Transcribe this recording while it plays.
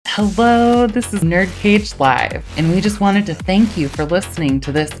Hello, this is Nerd Cage Live, and we just wanted to thank you for listening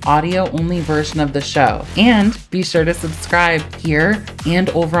to this audio-only version of the show. And be sure to subscribe here and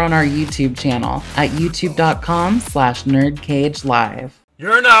over on our YouTube channel at youtube.com/nerdcagelive.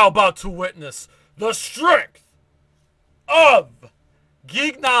 You're now about to witness the strength of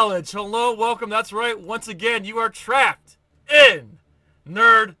geek knowledge. Hello, welcome. That's right. Once again, you are trapped in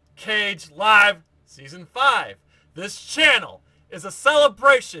Nerd Cage Live Season 5. This channel is a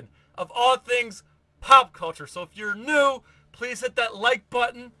celebration of all things pop culture. So if you're new, please hit that like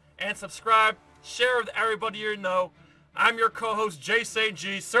button and subscribe. Share with everybody you know. I'm your co-host, Jay St.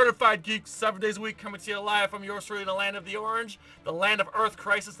 G, certified geek, 7 days a week, coming to you live from yours truly, the land of the orange, the land of Earth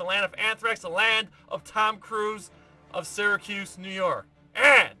Crisis, the land of Anthrax, the land of Tom Cruise of Syracuse, New York.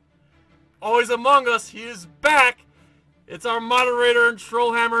 And always among us, he is back. It's our moderator and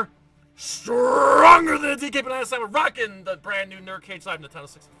trollhammer, stronger than a DK Banana Simon, rocking the brand new Nerd Cage Live Nintendo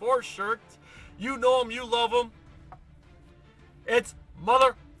 64 shirt. You know him, you love him. It's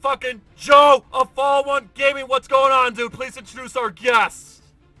motherfucking Joe of Fall 1 Gaming. What's going on, dude? Please introduce our guests.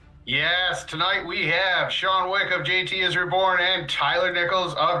 Yes, tonight we have Sean Wick of JTISREBORN and Tyler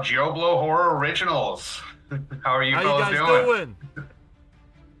Nichols of Joe Blow Horror Originals. How are you fellas doing?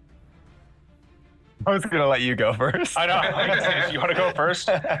 I was gonna let you go first. I know. You want to go first?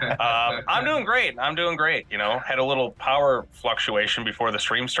 I'm doing great. You know, had a little power fluctuation before the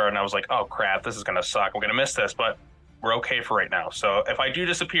stream started, and I was like, "Oh crap, this is gonna suck. We're gonna miss this." But we're okay for right now. So if I do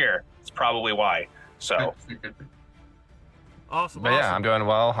disappear, it's probably why. So. Awesome. But yeah, I'm doing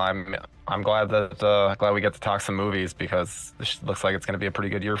well. I'm glad that glad we get to talk some movies because this looks like it's gonna be a pretty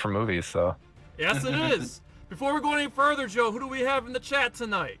good year for movies. So. Yes, it is. Before we go any further, Joe, who do we have in the chat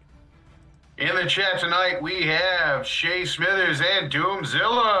tonight? In the chat tonight, we have Shay Smithers and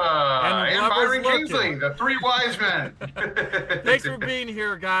Doomzilla and Byron Kingsley, the three wise men. Thanks for being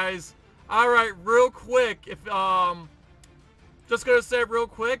here, guys. All right, real quick, if just gonna say real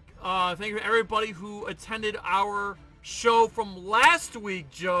quick, thank you to everybody who attended our show from last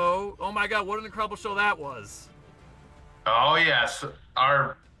week, Joe. Oh my God, what an incredible show that was! Oh yes,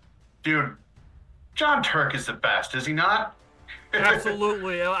 our dude, John Turk is the best, is he not?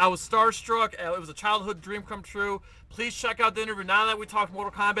 Absolutely. I was starstruck. It was a childhood dream come true. Please check out the interview. Now that we talked Mortal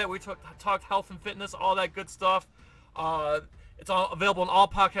Kombat, we talked health and fitness, all that good stuff. It's all available on all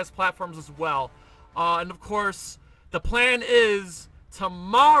podcast platforms as well. And of course, the plan is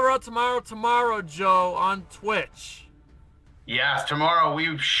tomorrow, Joe, on Twitch. Yes, tomorrow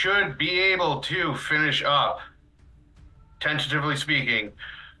we should be able to finish up, tentatively speaking,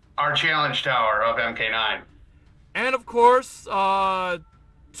 our challenge tower of MK9. And of course,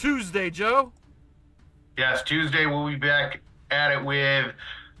 Tuesday, Joe. Yes, Tuesday we'll be back at it with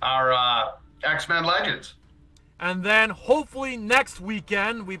our X-Men Legends. And then hopefully next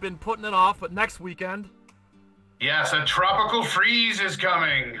weekend, we've been putting it off, but next weekend. Yes, a Tropical Freeze is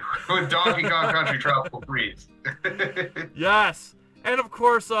coming with Donkey Kong Country Tropical Freeze. Yes. And of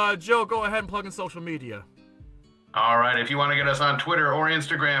course, Joe, go ahead and plug in social media. All right, if you want to get us on Twitter or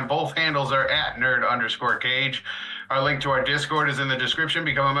Instagram, both handles are at nerd_cage. Our link to our Discord is in the description.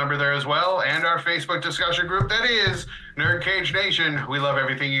 Become a member there as well. And our Facebook discussion group, that is Nerd Cage Nation. We love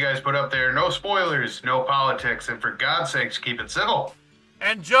everything you guys put up there. No spoilers, no politics, and for God's sakes, keep it civil.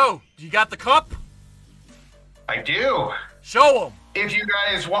 And Joe, you got the cup? I do. Show them. If you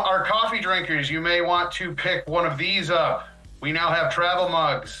guys are coffee drinkers, you may want to pick one of these up. We now have travel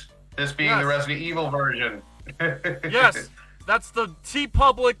mugs, this being the Resident Evil version. Yes, that's the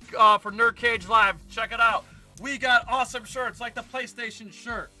TeePublic for Nerd Cage Live. Check it out. We got awesome shirts like the PlayStation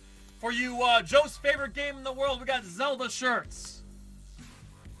shirt. For you, Joe's favorite game in the world, we got Zelda shirts.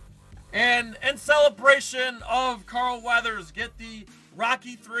 And in celebration of Carl Weathers, get the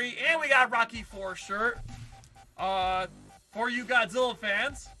Rocky 3 and we got Rocky 4 shirt. For you Godzilla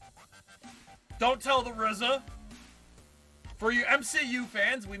fans, don't tell the RZA. For you MCU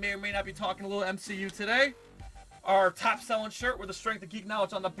fans, we may or may not be talking a little MCU today. Our top-selling shirt with the strength of geek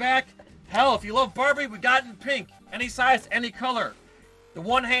knowledge on the back. Hell, if you love Barbie, we got it in pink. Any size, any color. The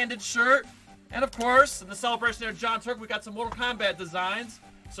one-handed shirt. And of course, in the celebration of John Turk, we got some Mortal Kombat designs.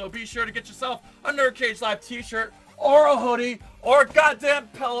 So be sure to get yourself a Nerd Cage Live t-shirt, or a hoodie, or a goddamn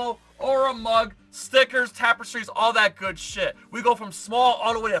pillow, or a mug, stickers, tapestries, all that good shit. We go from small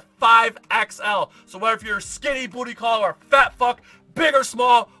all the way to 5XL. So whether if you're a skinny booty call or a fat fuck, big or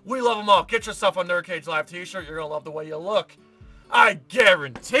small, we love them all. Get yourself a Nerd Cage Live t-shirt. You're going to love the way you look. I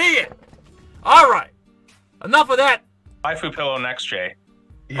guarantee it. All right. Enough of that. Waifu pillow next, Jay.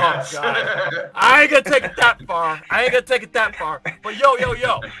 Yes. Oh, God. I ain't going to take it that far. But yo.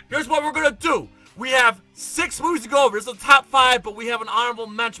 Here's what we're going to do. we have 6 movies to go over. It's the top 5, but we have an honorable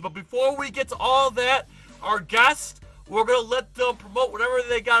mention. But before we get to all that, our guest, we're going to let them promote whatever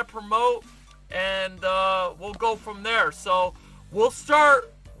they got to promote, and we'll go from there. So we'll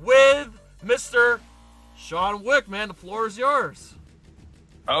start with Mr. Sean Wick, man. The floor is yours.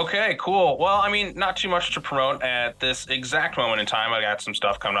 Okay, cool. Well, I mean, not too much to promote at this exact moment in time. I got some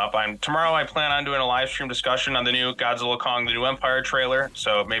stuff coming up. Tomorrow I plan on doing a live stream discussion on the new Godzilla Kong: The New Empire trailer,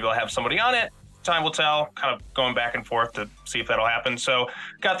 so maybe I'll have somebody on it. Time will tell, kind of going back and forth to see if that'll happen. So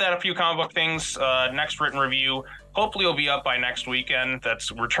got that, a few comic book things. Next written review hopefully will be up by next weekend.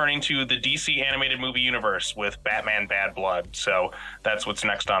 That's returning to the DC animated movie universe with Batman Bad Blood. So that's what's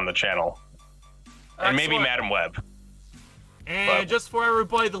next on the channel. And maybe Madam Web. And just for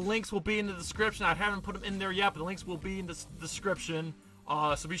everybody, the links will be in the description. I haven't put them in there yet, but the links will be in the description.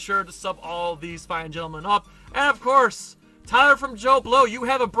 So be sure to sub all these fine gentlemen up. And of course, Tyler from Joe Blow, you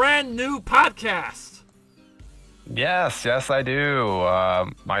have a brand new podcast. Yes, I do.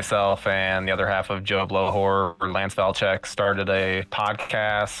 Myself and the other half of Joe Blow Horror, Lance Valchek, started a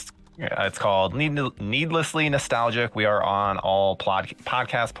podcast. It's called Needlessly Nostalgic. We are on all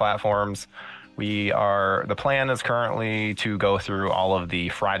podcast platforms. The plan is currently to go through all of the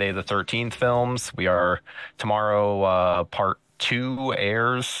Friday the 13th films. Tomorrow, part 2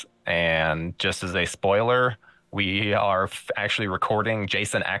 airs, and just as a spoiler, we are actually recording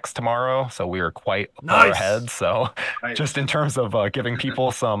Jason X tomorrow, so we are quite far ahead. So just in terms of giving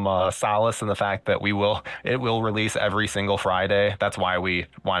people some solace in the fact that it will release every single Friday. That's why we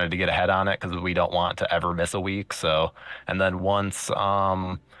wanted to get ahead on it, because we don't want to ever miss a week. So, and then once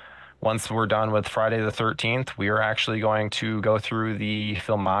we're done with Friday the 13th, we are actually going to go through the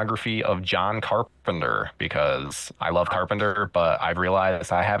filmography of John Carpenter, because I love Carpenter, but I've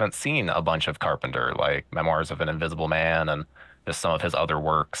realized I haven't seen a bunch of Carpenter, like Memoirs of an Invisible Man and just some of his other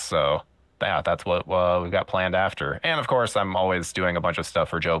works. So yeah, that's what we've got planned after. And of course, I'm always doing a bunch of stuff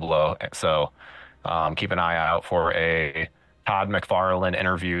for Joe Blow. So keep an eye out for a Todd McFarlane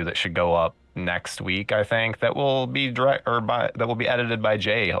interview that should go up next week, I think, that will be edited by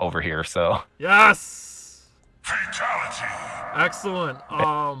Jay over here. So yes, fatality, excellent.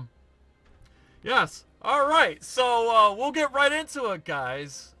 Yes, all right, so we'll get right into it,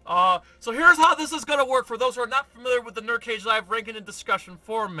 guys. So here's how this is gonna work for those who are not familiar with the Nerd Cage Live ranking and discussion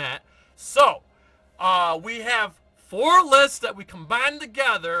format. So we have 4 lists that we combine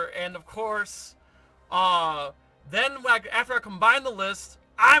together, and of course then after I combine the list,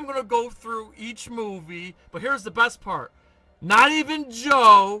 I'm going to go through each movie, but here's the best part. Not even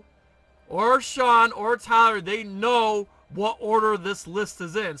Joe or Sean or Tyler, they know what order this list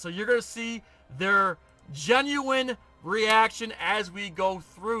is in. So you're going to see their genuine reaction as we go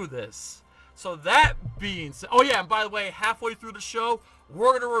through this. So that being said, oh yeah, and by the way, halfway through the show, we're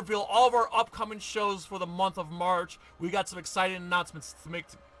going to reveal all of our upcoming shows for the month of March. We got some exciting announcements to make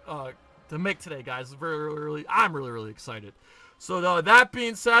today, guys. I'm really excited. So that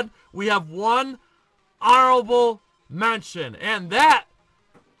being said, we have one honorable mention, and that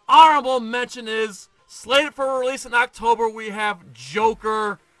honorable mention is slated for release in October. We have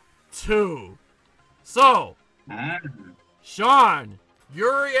Joker 2. So, Sean,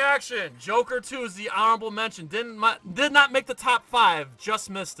 your reaction. Joker 2 is the honorable mention. Did not make the top 5. Just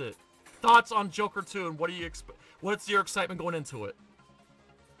missed it. Thoughts on Joker 2, and what do you expect? What's your excitement going into it?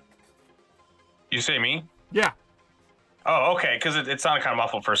 You say me? Yeah. Oh, okay, because it sounded kind of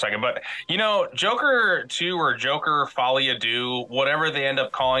muffled for a second. But, Joker 2 or Joker Folie à Deux, whatever they end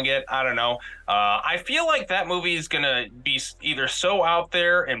up calling it, I don't know. I feel like that movie is going to be either so out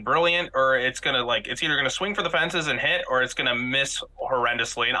there and brilliant, or it's either going to swing for the fences and hit, or it's going to miss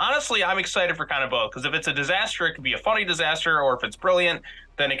horrendously. And honestly, I'm excited for kind of both, because if it's a disaster, it could be a funny disaster, or if it's brilliant,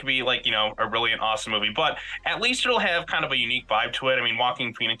 then it could be a brilliant, awesome movie. But at least it'll have kind of a unique vibe to it. I mean,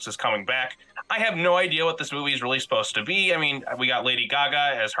 Joaquin Phoenix is coming back. I have no idea what this movie is really supposed to be. I mean, we got Lady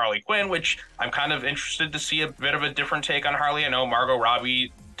Gaga as Harley Quinn, which I'm kind of interested to see a bit of a different take on Harley. I know Margot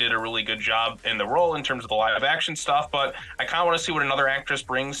Robbie did a really good job in the role in terms of the live action stuff, but I kind of want to see what another actress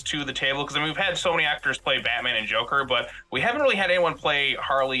brings to the table, because we've had so many actors play Batman and Joker, but we haven't really had anyone play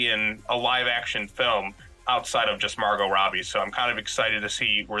Harley in a live action film outside of just Margot Robbie. So I'm kind of excited to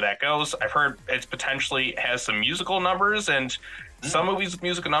see where that goes. I've heard it potentially has some musical numbers, and some movies with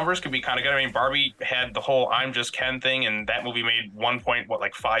musical numbers could be kind of good. I mean, Barbie had the whole I'm Just Ken thing, and that movie made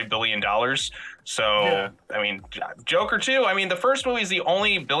 $5 billion. So, yeah. I mean, Joker 2, I mean, the first movie is the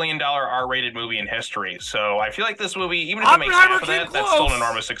only billion-dollar R-rated movie in history. So I feel like this movie, even if it makes half of that, that's still an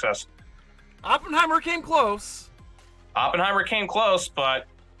enormous success. Oppenheimer came close. Oppenheimer came close, but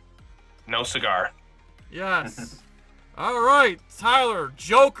no cigar. Yes. All right, Tyler,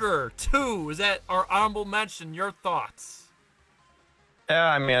 Joker 2 is that our honorable mention. Your thoughts? Yeah,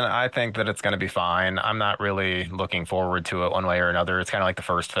 I mean, I think that it's going to be fine. I'm not really looking forward to it one way or another. It's kind of like the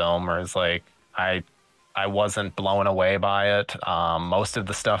first film, where it's like I wasn't blown away by it. Most of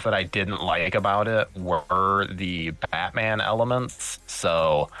the stuff that I didn't like about it were the Batman elements.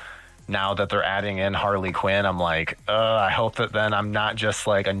 So now that they're adding in Harley Quinn, I'm like, I hope that then I'm not just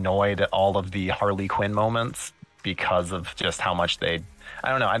like annoyed at all of the Harley Quinn moments because of just how much I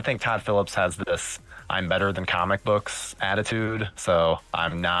don't know. I think Todd Phillips has this I'm better than comic books attitude. So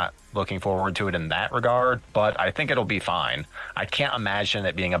I'm not looking forward to it in that regard, but I think it'll be fine. I can't imagine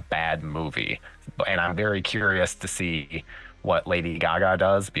it being a bad movie. And I'm very curious to see what Lady Gaga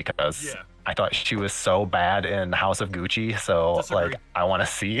does because I thought she was so bad in House of Gucci. So Disagree. like I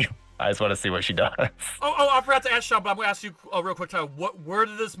just want to see what she does. Oh, I forgot to ask Sean, but I'm going to ask you real quick, Tyler. Where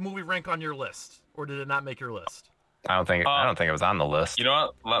did this movie rank on your list? Or did it not make your list? I don't think it was on the list. You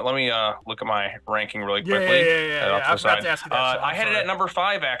know what? Let me look at my ranking really quickly. Yeah. I forgot to ask you that. I had it at number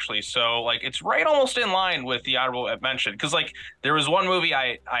 5 actually, so like it's right almost in line with the honorable mention. Because like there was one movie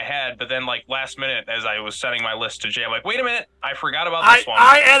I had, but then like last minute as I was setting my list to Jay, I'm like, wait a minute, I forgot about this one.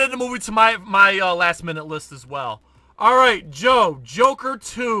 I added the movie to my last minute list as well. All right, Joe, Joker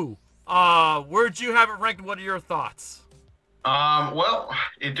 2. Where'd you have it ranked? What are your thoughts? Well,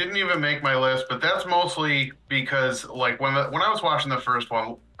 it didn't even make my list, but that's mostly because, like, when I was watching the first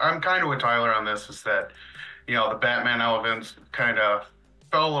one, I'm kind of with Tyler on this, is that, you know, the Batman elements kind of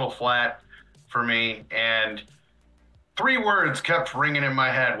fell a little flat for me, and 3 words kept ringing in my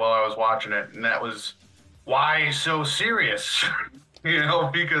head while I was watching it, and that was, why so serious? You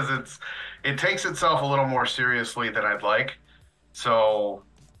know, because it takes itself a little more seriously than I'd like, so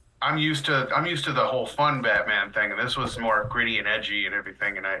I'm used to the whole fun Batman thing, and this was more gritty and edgy and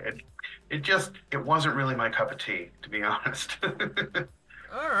everything, and it wasn't really my cup of tea, to be honest.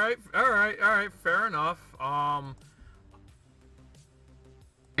 All right. Fair enough.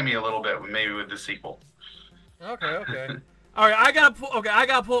 Me a little bit, maybe with the sequel. Okay. All right, I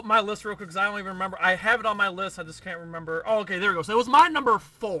gotta pull up my list real quick because I don't even remember. I have it on my list, I just can't remember. Oh, okay, there we go. So it was my number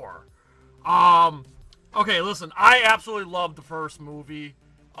 4. Okay, listen, I absolutely loved the first movie.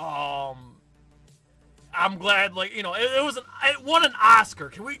 I'm glad, like, you know, it won an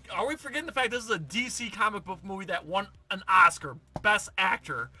Oscar. Are we forgetting the fact this is a DC comic book movie that won an Oscar, Best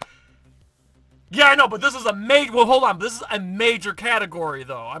Actor? Yeah, I know, but this is a major. Well, hold on, this is a major category,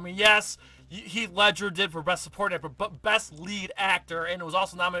 though. I mean, yes, Heath Ledger did for Best Supporting Actor, but Best Lead Actor, and it was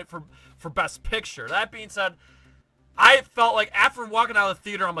also nominated for Best Picture. That being said, I felt like after walking out of the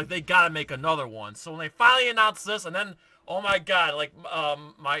theater, I'm like, they gotta make another one. So when they finally announced this, and then, oh my God, like,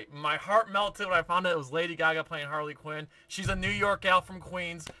 my heart melted when I found out it was Lady Gaga playing Harley Quinn. She's a New York gal from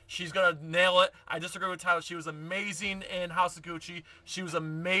Queens. She's gonna nail it. I disagree with Tyler. She was amazing in House of Gucci. She was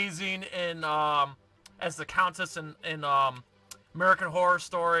amazing in as the Countess in American Horror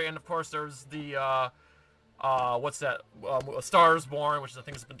Story, and of course there's the what's that? A Star is Born, which I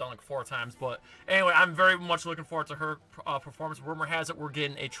think has been done like 4 times. But anyway, I'm very much looking forward to her performance. Rumor has it we're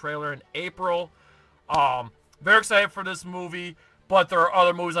getting a trailer in April. Very excited for this movie, but there are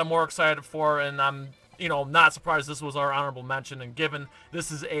other movies I'm more excited for, and I'm, you know, not surprised this was our honorable mention. And given this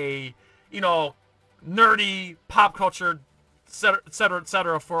is a, you know, nerdy pop culture, et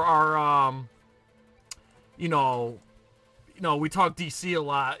cetera, for our, you know, we talk DC a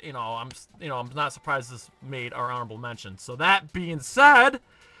lot. I'm not surprised this made our honorable mention. So that being said,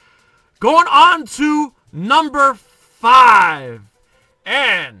 going on to number 5,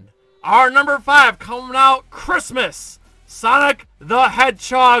 and our number 5 coming out Christmas, Sonic the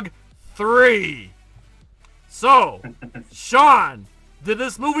Hedgehog 3. So, Sean, did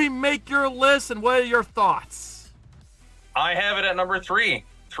this movie make your list, and what are your thoughts? I have it at number 3.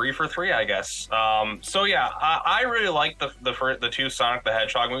 3 for 3, I guess. So yeah, I really like the 2 Sonic the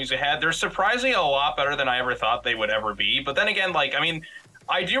Hedgehog movies they had. They're surprisingly a lot better than I ever thought they would ever be. But then again, like, I mean,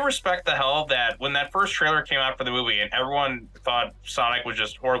 I do respect the hell that when that first trailer came out for the movie and everyone thought Sonic was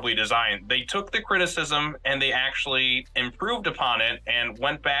just horribly designed, they took the criticism and they actually improved upon it and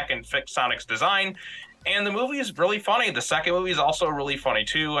went back and fixed Sonic's design. And the movie is really funny. The second movie is also really funny,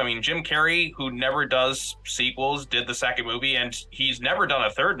 too. I mean, Jim Carrey, who never does sequels, did the second movie, and he's never done a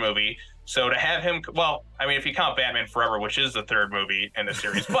third movie. So to have him, well, I mean, if you count Batman Forever, which is the third movie in the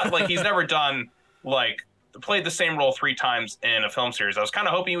series, but, like, he's never done, like, played the same role 3 times in a film series. I was kind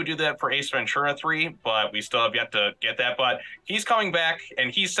of hoping he would do that for Ace Ventura 3, but we still have yet to get that. But he's coming back,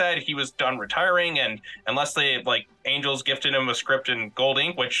 and he said he was done retiring, and unless they, like, Angels gifted him a script in gold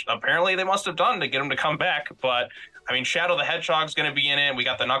ink, which apparently they must have done to get him to come back. But I mean, Shadow the Hedgehog's going to be in it. We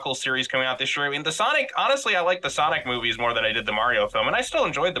got the Knuckles series coming out this year. I mean, the Sonic, honestly, I like the Sonic movies more than I did the Mario film, and I still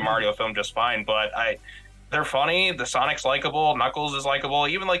enjoyed the Mario film just fine, but they're funny. The Sonic's likable. Knuckles is likable.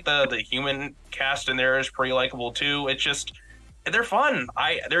 Even like the human cast in there is pretty likable too. It's just, they're fun.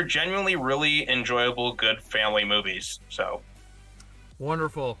 They're genuinely really enjoyable, good family movies. So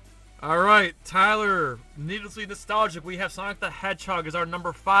Wonderful. All right, Tyler, needlessly nostalgic. We have Sonic the Hedgehog as our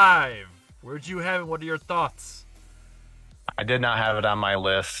number 5. Where'd you have it? What are your thoughts? I did not have it on my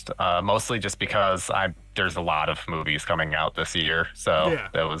list, mostly just because there's a lot of movies coming out this year, so Yeah.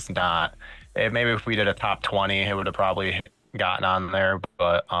 that was not. Maybe if we did a top 20, it would have probably gotten on there.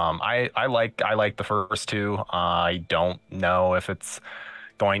 But I like the first two. I don't know if it's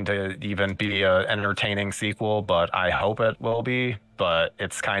going to even be a entertaining sequel, but I hope it will be. But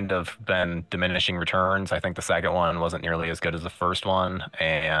it's kind of been diminishing returns. I think the second one wasn't nearly as good as the first one,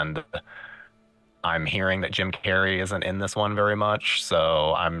 and I'm hearing that Jim Carrey isn't in this one very much.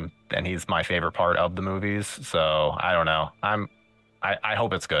 And he's my favorite part of the movies. So I don't know. I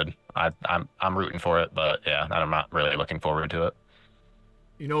hope it's good. I'm rooting for it, but yeah, I'm not really looking forward to it.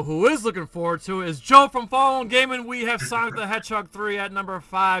 You know who is looking forward to it is Joe from Fallen Gaming. We have Sonic the Hedgehog 3 at number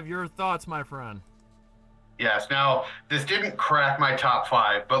 5. Your thoughts, my friend? Yes. Now, this didn't crack my top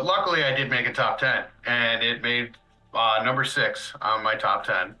 5, but luckily I did make a top 10, and it made number 6 on my top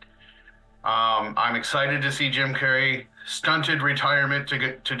 10. I'm excited to see Jim Carrey stunted retirement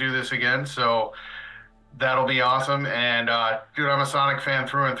to do this again, so that'll be awesome. And dude, I'm a Sonic fan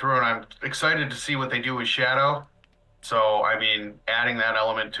through and through, and I'm excited to see what they do with Shadow. So I mean, adding that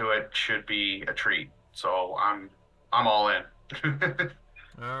element to it should be a treat. So I'm all in.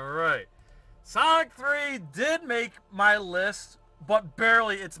 All right. Sonic 3 did make my list, but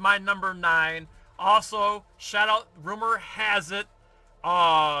barely. It's my number 9. Also, shout out, rumor has it,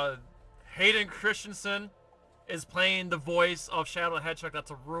 Hayden Christensen is playing the voice of Shadow the Hedgehog. That's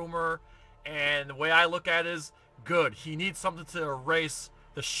a rumor. And the way I look at it is good. He needs something to erase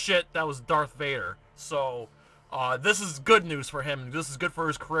the shit that was Darth Vader. So this is good news for him. This is good for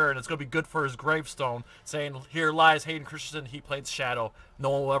his career, and it's going to be good for his gravestone, saying, here lies Hayden Christensen. He played Shadow. No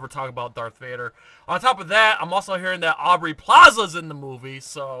one will ever talk about Darth Vader. On top of that, I'm also hearing that Aubrey Plaza's in the movie.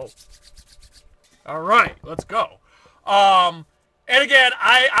 So, all right, let's go. And again,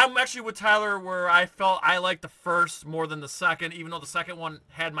 I'm actually with Tyler where I felt I liked the first more than the second, even though the second one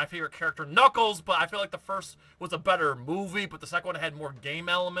had my favorite character, Knuckles, but I feel like the first was a better movie, but the second one had more game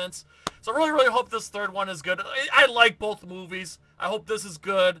elements. So I really, really hope this third one is good. I like both movies. I hope this is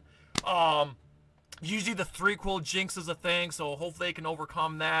good. Usually the threequel jinxes a thing, so hopefully they can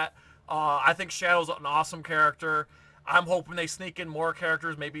overcome that. I think Shadow's an awesome character. I'm hoping they sneak in more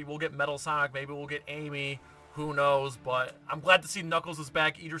characters. Maybe we'll get Metal Sonic. Maybe we'll get Amy. Who knows? But I'm glad to see Knuckles is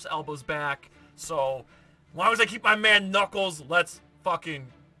back. Idris Elba's back. So as long as I keep my man Knuckles, let's fucking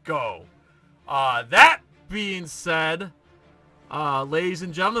go. That being said, ladies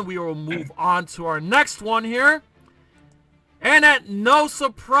and gentlemen, we will move on to our next one here. And at no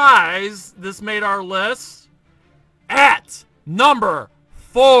surprise, this made our list. At number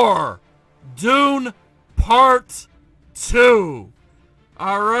 4, Dune Part 2.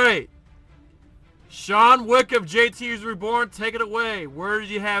 All right. Sean Wick of JTISREBORN, take it away. Where did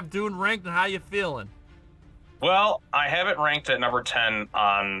you have Dune ranked and how you feeling? Well, I have it ranked at number 10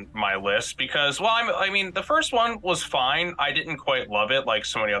 on my list because, well, I mean, the first one was fine. I didn't quite love it like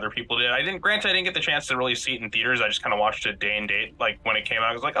so many other people did. Granted, I didn't get the chance to really see it in theaters. I just kind of watched it day and date. Like when it came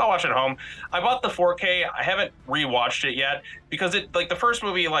out, I was like, I'll watch it at home. I bought the 4K. I haven't rewatched it yet because it, like the first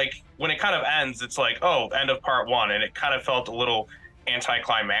movie, like when it kind of ends, it's like, oh, end of part 1. And it kind of felt a little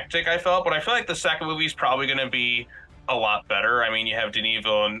anticlimactic, I felt. But I feel like the second movie is probably going to be a lot better. I mean, you have Denis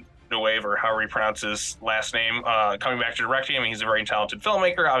Villeneuve, or however he pronounces his last name, coming back to directing. I mean, he's a very talented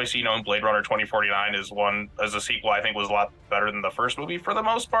filmmaker. Obviously, you know, Blade Runner 2049 is one, as a sequel, I think was a lot better than the first movie for the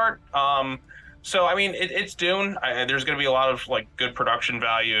most part. So, I mean, it's Dune. There's going to be a lot of, like, good production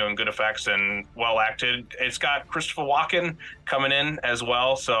value and good effects and well acted. It's got Christopher Walken coming in as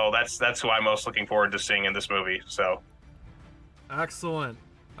well. So that's who I'm most looking forward to seeing in this movie. So, excellent.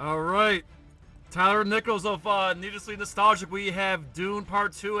 All right. Tyler Nichols of Needlessly Nostalgic, we have Dune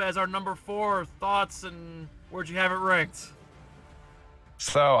Part 2 as our number 4. Thoughts, and where'd you have it ranked?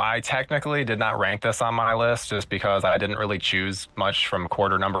 So I technically did not rank this on my list just because I didn't really choose much from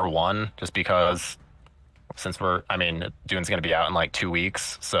quarter number 1, just because since Dune's going to be out in like 2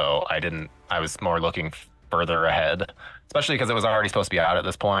 weeks. So I was more looking further ahead, especially because it was already supposed to be out at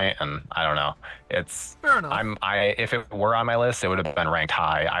this point, and I don't know. It's fair enough. If it were on my list, it would have been ranked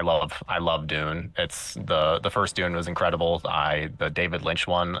high. I love Dune. It's the first Dune was incredible. The David Lynch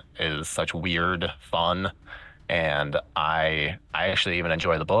one is such weird fun, and I actually even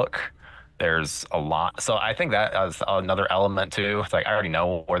enjoy the book. There's a lot, so I think that is another element too. It's like I already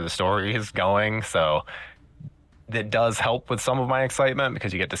know where the story is going, so it does help with some of my excitement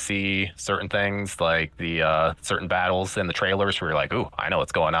because you get to see certain things like the certain battles in the trailers where you're like, ooh, I know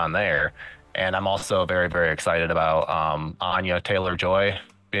what's going on there. And I'm also very, very excited about Anya Taylor-Joy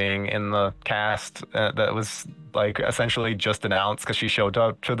being in the cast that was like essentially just announced because she showed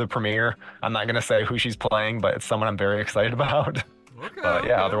up to the premiere. I'm not going to say who she's playing, but it's someone I'm very excited about. Okay, But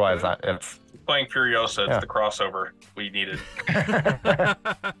yeah, otherwise it's Playing Furiosa, Yeah. it's the crossover we needed.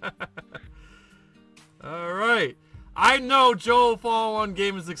 All right. I know Joe Fall One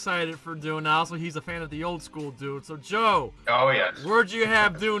Game is excited for Dune. Also, he's a fan of the old school Dune. So, Joe, Oh yes. where'd you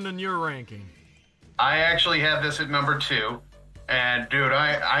have Dune in your ranking? I actually have this at number 2, and dude,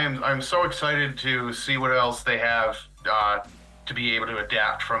 I'm so excited to see what else they have to be able to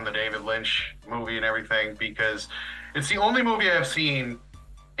adapt from the David Lynch movie and everything, because it's the only movie I've seen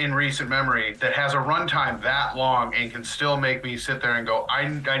in recent memory that has a runtime that long and can still make me sit there and go, I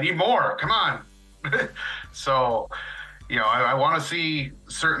need more. Come on. So, you know, I want to see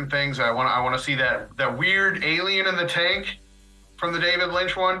certain things. I want to see that weird alien in the tank from the David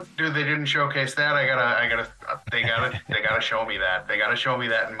Lynch one. Dude, they didn't showcase that. They gotta show me that. They gotta show me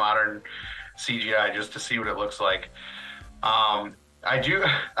that in modern CGI just to see what it looks like. I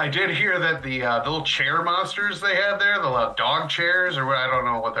did hear that the little chair monsters they had there, the little dog chairs, or what, I don't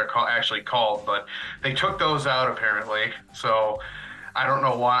know what they're actually called, but they took those out apparently. So I don't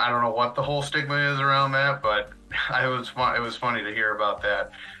know why. I don't know what the whole stigma is around that, but it was funny to hear about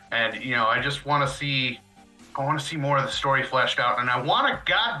that. And you know, I just want to see. I want to see more of the story fleshed out, and I want a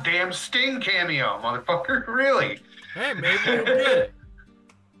goddamn Sting cameo, motherfucker. Really? Hey, maybe we'll get it.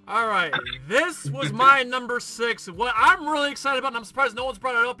 All right, this was my number 6. What I'm really excited about, and I'm surprised no one's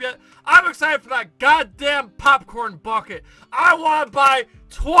brought it up yet, I'm excited for that goddamn popcorn bucket. I want to buy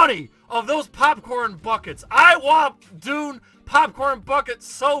 20 of those popcorn buckets. I want Dune popcorn buckets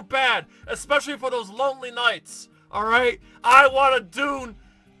so bad, especially for those lonely nights, all right? I want a Dune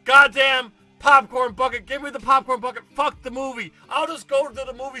goddamn popcorn bucket. Give me the popcorn bucket. Fuck the movie. I'll just go to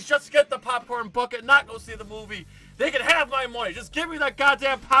the movies just to get the popcorn bucket, not go see the movie. They can have my money. Just give me that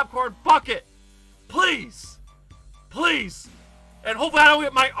goddamn popcorn bucket. Please. Please. And hopefully I don't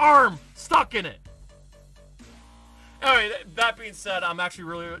get my arm stuck in it. Anyway, that being said, I'm actually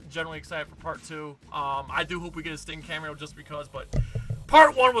really generally excited for part 2. I do hope we get a Sting cameo just because, but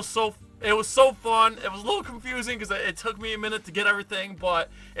part 1 was so fun. It was a little confusing because it took me a minute to get everything,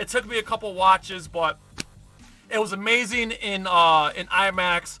 but it took me a couple watches, but it was amazing in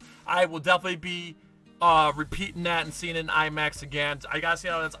IMAX. I will definitely be repeating that and seeing it in IMAX again. I gotta see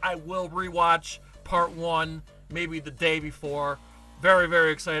how it is. I will rewatch part 1 maybe the day before. Very,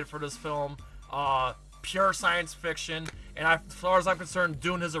 very excited for this film. Pure science fiction, and as far as I'm concerned,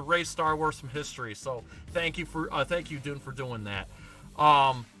 Dune has erased Star Wars from history. So thank you, Dune, for doing that.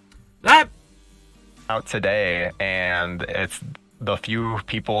 That out today, and it's the few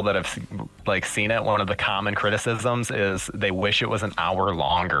people that have seen it. One of the common criticisms is they wish it was an hour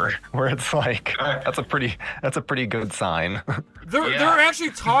longer. Where it's like that's a pretty good sign. They're actually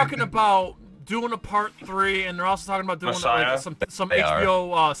talking about doing a part 3, and they're also talking about doing some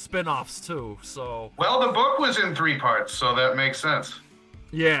HBO spin-offs too. So Well, the book was in 3 parts, so that makes sense.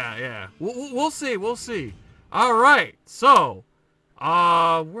 yeah. We'll see. All right, so. Where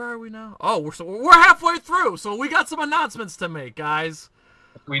are we now? Oh, we're halfway through, so we got some announcements to make, guys.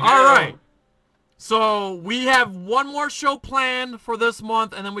 We do. All right. So we have one more show planned for this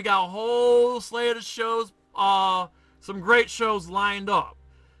month, and then we got a whole slate of shows, some great shows lined up.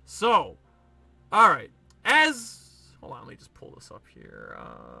 So, all right. Hold on, let me just pull this up here.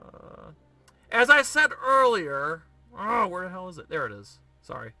 As I said earlier, where the hell is it? There it is.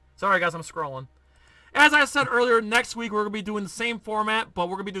 Sorry, guys, I'm scrolling. As I said earlier, next week we're going to be doing the same format, but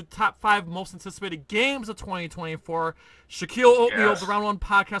we're going to be doing top 5 most anticipated games of 2024. Shaquille Oatmeal of the Round 1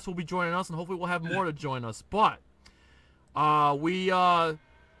 podcast will be joining us, and hopefully we'll have more to join us. But we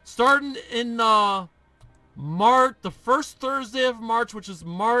starting in March, the first Thursday of March, which is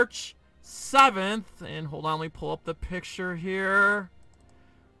March 7th. And hold on, let me pull up the picture here.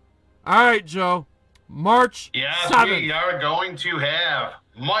 All right, Joe. March 7th. We are going to have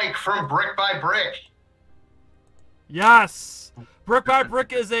Mike from Brick by Brick. Yes. Brick by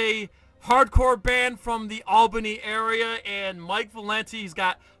Brick is a hardcore band from the Albany area, and Mike Valenti's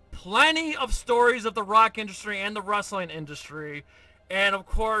got plenty of stories of the rock industry and the wrestling industry. And of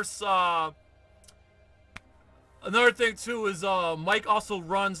course, another thing too is Mike also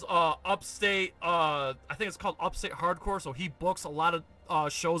runs Upstate, I think it's called Upstate Hardcore, so he books a lot of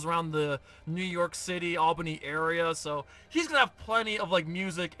shows around the New York City, Albany area. So he's gonna have plenty of like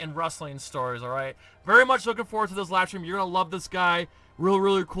music and wrestling stories. All right, very much looking forward to this live stream. You're gonna love this guy,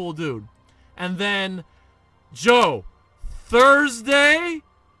 really cool dude. And then Joe, Thursday,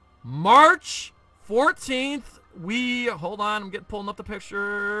 March 14th. Hold on, I'm pulling up the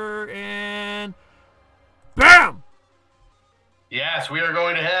picture, and bam! Yes, we are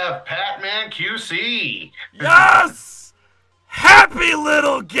going to have Patman QC. Yes! Happy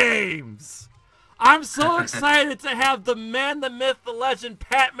little games! I'm so excited to have the man, the myth, the legend,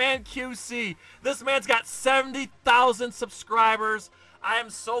 Patman QC. This man's got 70,000 subscribers. I am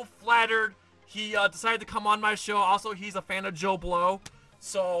so flattered he decided to come on my show. Also, he's a fan of Joe Blow.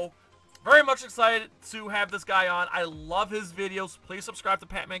 So, very much excited to have this guy on. I love his videos. Please subscribe to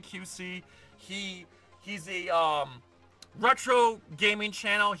Patman QC. He's a retro gaming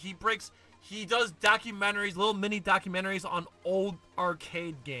channel. He does documentaries, little mini documentaries on old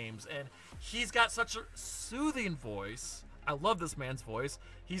arcade games, and he's got such a soothing voice. I love this man's voice.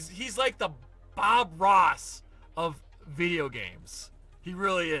 He's like the Bob Ross of video games. He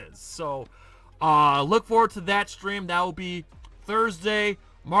really is. So look forward to that stream. That will be Thursday,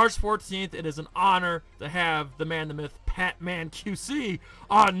 March 14th. It is an honor to have the man, the myth, Patman QC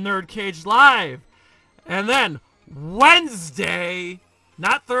on Nerd Cage Live. And then Wednesday,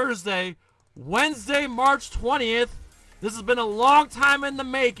 not Thursday, Wednesday, March 20th. This has been a long time in the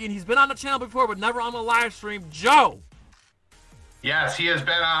making. He's been on the channel before, but never on the live stream. Joe. Yes, he has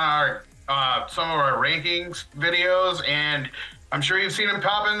been on our some of our rankings videos, and I'm sure you've seen him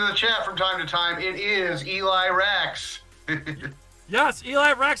pop into the chat from time to time. It is Eli Rex. Yes,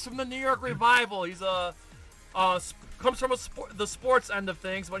 Eli Rex from the New York Revival. He's comes from the sports end of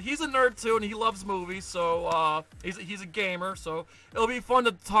things, but he's a nerd too, and he loves movies. So he's a gamer. So it'll be fun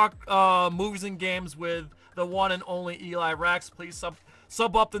to talk movies and games with the one and only Eli Rex. Please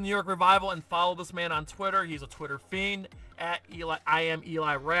sub up the New York Revival and follow this man on Twitter. He's a Twitter fiend at Eli. I am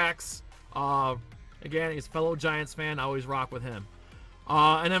Eli Rex. Again, he's a fellow Giants fan. I always rock with him.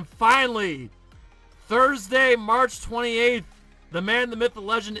 And then finally, Thursday, March 28th, the man, the myth, the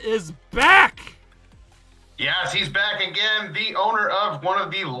legend is back. Yes, he's back again. The owner of one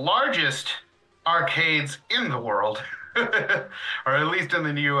of the largest arcades in the world, or at least in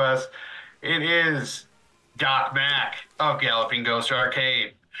the U.S. It is Doc Mack of Galloping Ghost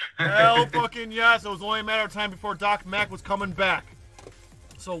Arcade. Hell fucking yes. It was only a matter of time before Doc Mack was coming back.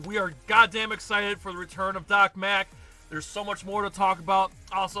 So we are goddamn excited for the return of Doc Mack. There's so much more to talk about.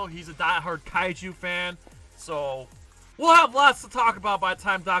 Also, he's a diehard kaiju fan. So we'll have lots to talk about by the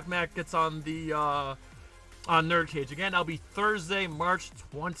time Doc Mack gets on the on Nerd Cage. Again, that'll be Thursday, March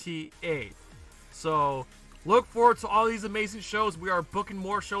 28th. So look forward to all these amazing shows. We are booking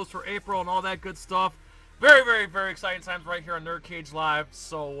more shows for April and all that good stuff. Very, very, very exciting times right here on Nerd Cage Live.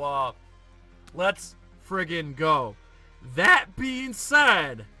 So let's friggin' go. That being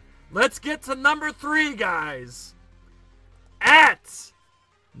said, let's get to number 3, guys. At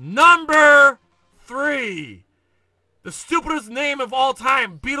number 3, the stupidest name of all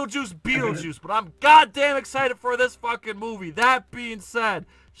time, Beetlejuice, but I'm goddamn excited for this fucking movie. That being said,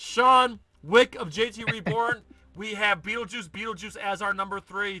 Sean, Wick of JTISREBORN, we have Beetlejuice as our number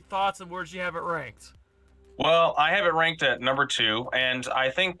 3. Thoughts, and where do you have it ranked? Well, I have it ranked at number 2, and I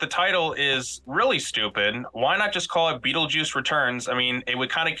think the title is really stupid. Why not just call it Beetlejuice Returns? I mean, it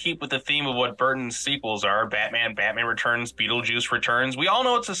would kind of keep with the theme of what Burton's sequels are. Batman Returns, Beetlejuice Returns. We all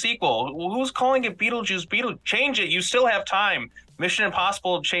know it's a sequel. Who's calling it Beetlejuice? Change it. You still have time. Mission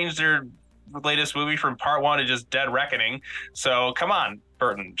Impossible changed their latest movie from part 1 to just Dead Reckoning. So come on,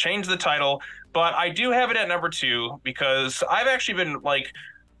 Burton, change the title. But I do have it at number 2 because I've actually been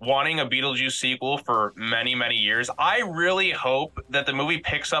wanting a Beetlejuice sequel for many, many years. I really hope that the movie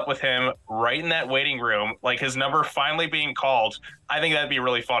picks up with him right in that waiting room, like his number finally being called. I think that'd be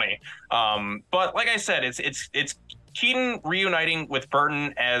really funny. But like I said, it's Keaton reuniting with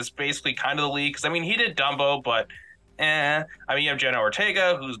Burton as basically kind of the lead. Because I mean, he did Dumbo, but I mean, you have Jenna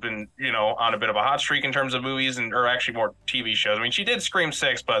Ortega, who's been, on a bit of a hot streak in terms of movies or actually more TV shows. I mean, she did Scream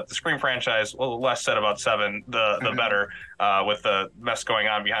 6, but the Scream franchise, well, less said about 7, the better, with the mess going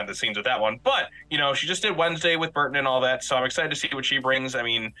on behind the scenes with that one. But, she just did Wednesday with Burton and all that, so I'm excited to see what she brings. I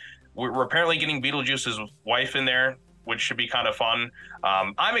mean, we're apparently getting Beetlejuice's wife in there, which should be kind of fun.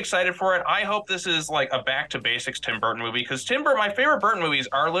 I'm excited for it. I hope this is like a back to basics Tim Burton movie, because my favorite Burton movies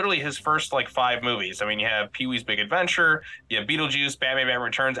are literally his first 5 movies. I mean, you have Pee-wee's Big Adventure, you have Beetlejuice, Batman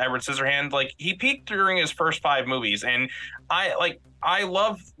Returns, Edward Scissorhands. He peaked during his first 5 movies, and I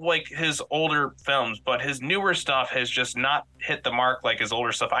love like his older films, but his newer stuff has just not hit the mark like his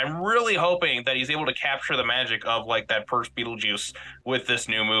older stuff. I'm really hoping that he's able to capture the magic of like that first Beetlejuice with this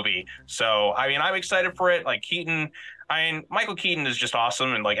new movie. So, I mean, I'm excited for it. Like Michael Keaton is just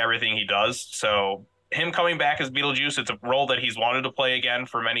awesome in like everything he does. So, him coming back as Beetlejuice, it's a role that he's wanted to play again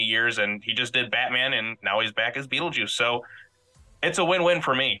for many years, and he just did Batman, and now he's back as Beetlejuice. So, it's a win-win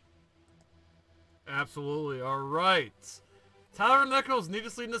for me. Absolutely. All right. Tyler Nichols,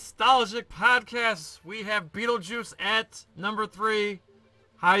 Needlessly Nostalgic Podcast. We have Beetlejuice at number 3.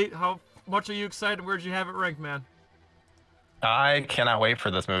 How much are you excited? Where'd you have it ranked, man? I cannot wait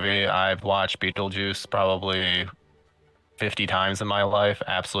for this movie. I've watched Beetlejuice probably 50 times in my life.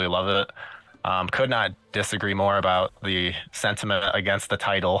 Absolutely love it. Could not disagree more about the sentiment against the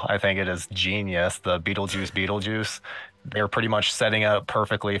title. I think it is genius. The Beetlejuice. They're pretty much setting up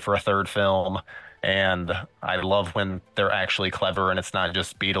perfectly for a third film. And I love when they're actually clever and it's not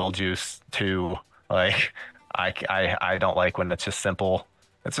just Beetlejuice 2. Like, I don't like when it's just simple.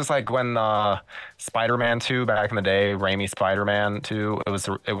 It's just like when Spider-Man 2 back in the day, Raimi Spider-Man 2,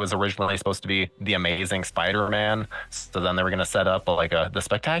 it was originally supposed to be The Amazing Spider-Man. So then they were going to set up like the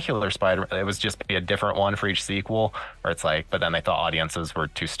Spectacular Spider. It was just be a different one for each sequel. Or it's like, but then they thought audiences were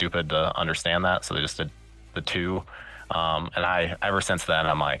too stupid to understand that, so they just did the 2. And ever since then,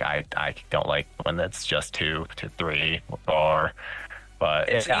 I'm like, I don't like when it's just 2 to 3 or 4. But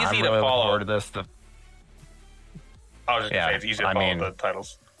it's easy I'm to really follow. looking forward to this. I was just gonna say it's easy to follow the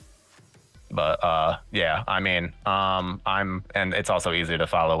titles. But yeah, I mean, and it's also easy to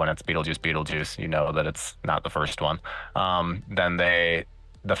follow when it's Beetlejuice. You know that it's not the first one. Then the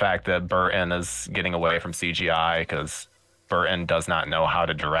fact that Burton is getting away from CGI because Burton does not know how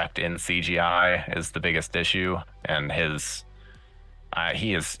to direct in CGI is the biggest issue, and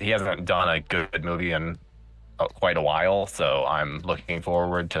he hasn't done a good movie in quite a while, so I'm looking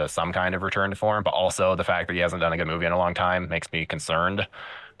forward to some kind of return to form. But also the fact that he hasn't done a good movie in a long time makes me concerned.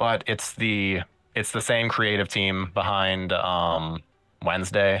 But it's the same creative team behind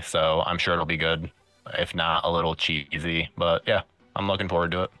Wednesday, so I'm sure it'll be good, if not a little cheesy. But yeah, I'm looking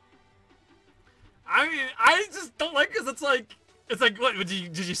forward to it. I mean, I just don't like because it's like what did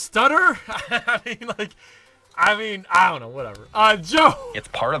you stutter? I mean, I don't know, whatever. Joe, it's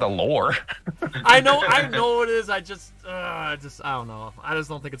part of the lore. I know it is. I don't know. I just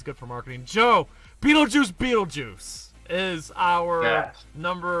don't think it's good for marketing. Joe, Beetlejuice is our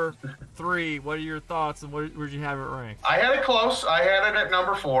number 3. What are your thoughts, and where'd you have it ranked? I had it close. I had it at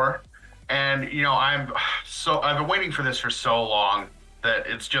number 4, and I've been waiting for this for so long that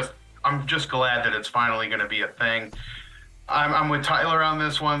I'm just glad that it's finally going to be a thing. I'm with Tyler on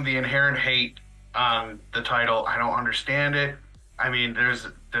this one. The inherent hate on the title, I don't understand it. I mean, there's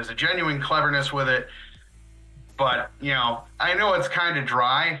a genuine cleverness with it, but I know it's kind of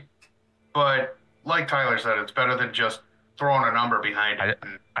dry, but like Tyler said, it's better than just throwing a number behind it.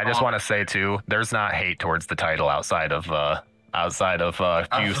 I just want to say too, there's not hate towards the title outside of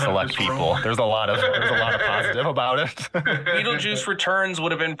few select people. There's a lot of positive about it. Beetlejuice Returns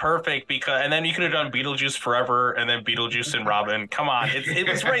would have been perfect and then you could have done Beetlejuice Forever and then Beetlejuice and Robin. Come on, it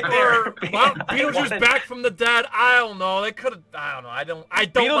was right there. Beetlejuice Back from the Dead. I don't know. They could have. I don't know. I don't.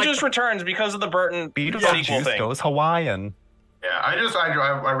 Beetlejuice Returns because of the Burton Beetlejuice thing. Goes Hawaiian. Yeah,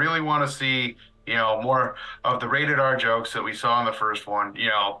 I really want to see more of the rated R jokes that we saw in the first one.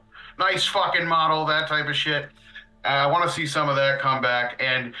 Nice fucking model, that type of shit. I want to see some of that come back,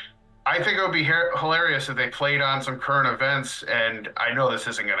 and I think it would be hilarious if they played on some current events, and I know this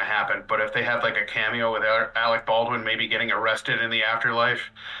isn't going to happen, but if they had like a cameo with Alec Baldwin maybe getting arrested in the afterlife,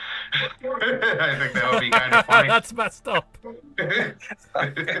 I think that would be kind of funny. That's messed up.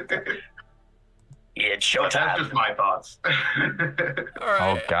 It's showtime. That's just my thoughts. All right.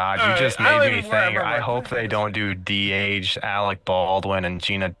 Oh God, you just made me think. I hope they don't do de-age Alec Baldwin and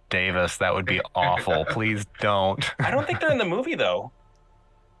Gina Davis. That would be awful. Please don't. I don't think they're in the movie though.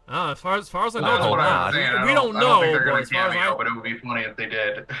 As far as I know, That's what I'm saying. we don't know. I don't think they're going to cameo, but but it would be funny if they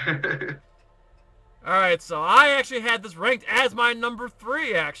did. All right, so I actually had this ranked as my number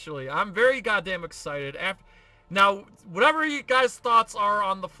 3. Actually, I'm very goddamn excited. Now, whatever you guys' thoughts are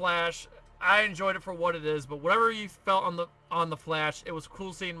on The Flash, I enjoyed it for what it is. But whatever you felt on the Flash, it was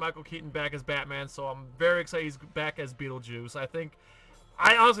cool seeing Michael Keaton back as Batman. So I'm very excited he's back as Beetlejuice.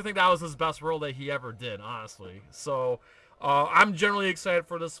 I honestly think that was his best role that he ever did. Honestly, so I'm generally excited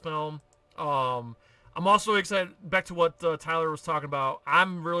for this film. I'm also excited, back to what Tyler was talking about,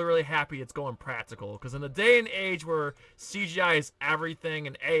 I'm really, really happy it's going practical. Because in a day and age where CGI is everything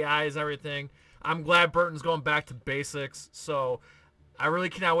and AI is everything, I'm glad Burton's going back to basics. So I really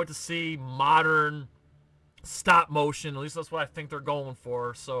cannot wait to see modern stop motion. At least that's what I think they're going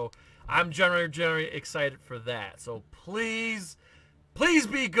for. So I'm generally excited for that. So please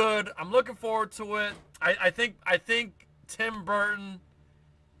be good. I'm looking forward to it. I think Tim Burton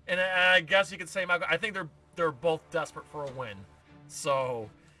and I guess you could say Michael. I think they're both desperate for a win. So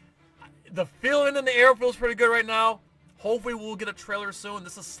the feeling in the air feels pretty good right now. Hopefully we'll get a trailer soon.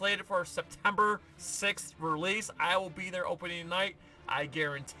 This is slated for September 6th release. I will be there opening night. I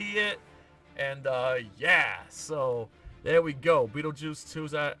guarantee it. And yeah, so there we go. Beetlejuice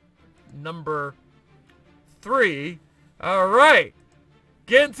 2's at number 3. All right.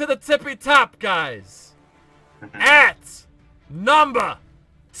 Getting to the tippy top, guys. At number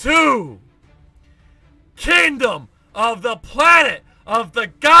 2. Kingdom of the Planet of the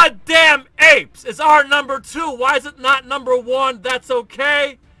Goddamn Apes is our number 2. Why is it not number 1? That's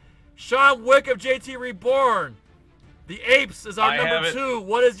okay. Sean Wick of JTISREBORN. The Apes is our number 2.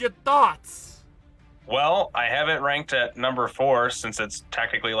 What is your thoughts? Well, I have it ranked at number 4 since it's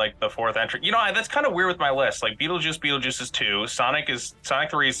technically like the 4th entry. You know, that's kind of weird with my list. Like Beetlejuice is 2, Sonic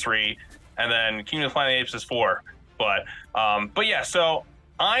 3 is 3, and then Kingdom of the Planet of the Apes is 4. But yeah, so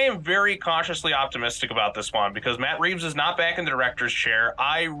I am very cautiously optimistic about this one because Matt Reeves is not back in the director's chair.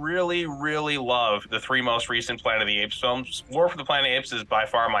 I really, really love the 3 most recent Planet of the Apes films. War for the Planet of the Apes is by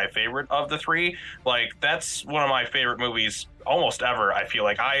far my favorite of the 3. Like, that's one of my favorite movies almost ever. I feel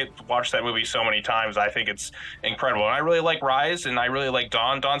like I watched that movie so many times. I think it's incredible. And I really like Rise, and I really like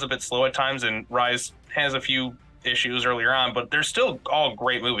Dawn. Dawn's a bit slow at times, and Rise has a few issues earlier on, but they're still all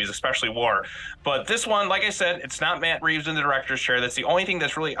great movies, especially War. But this one, like I said, it's not Matt Reeves in the director's chair. That's the only thing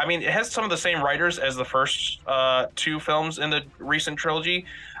that's really, I mean, it has some of the same writers as the first 2 films in the recent trilogy.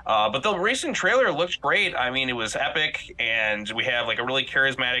 But the recent trailer looks great. I mean, it was epic, and we have like a really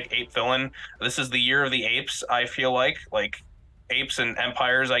charismatic ape villain. This is the year of the apes, I feel like apes and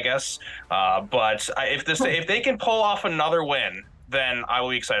empires, I guess. But if they can pull off another win, then I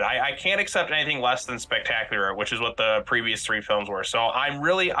will be excited. I can't accept anything less than spectacular, which is what the previous 3 films were. So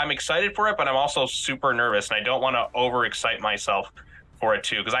I'm excited for it, but I'm also super nervous, and I don't want to overexcite myself for it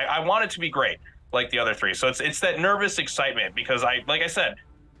too, because I want it to be great like the other 3. So it's that nervous excitement because like I said,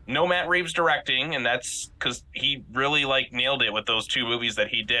 no Matt Reeves directing, and that's because he really like nailed it with those 2 movies that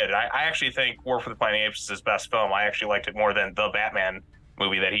he did. I actually think War for the Planet of the Apes is his best film. I actually liked it more than the Batman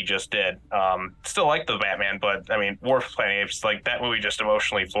movie that he just did. Still like the Batman, but I mean, War for the Planet of the Apes, like that movie just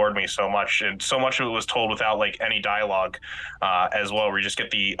emotionally floored me so much, and so much of it was told without like any dialogue as well, where you just get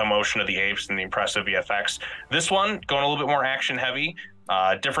the emotion of the apes and the impressive VFX. This one going a little bit more action heavy,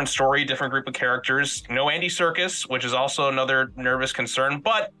 different story, different group of characters. No Andy Serkis, which is also another nervous concern,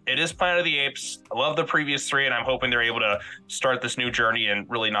 but it is Planet of the Apes. I love the previous 3, and I'm hoping they're able to start this new journey and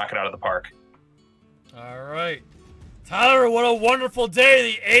really knock it out of the park. All right. Tyler, what a wonderful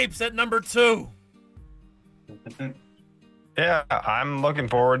day. The Apes at number 2. Yeah, I'm looking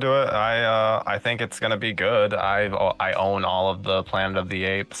forward to it. I think it's gonna be good. I own all of the Planet of the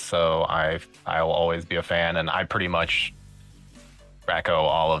Apes, so I will always be a fan, and I pretty much echo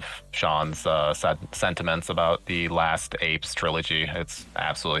all of Sean's sentiments about the last Apes trilogy. It's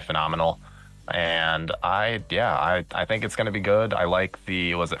absolutely phenomenal, and I think it's gonna be good. I like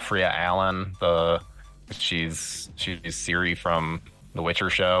was it Freya Allen, she's Ciri from the Witcher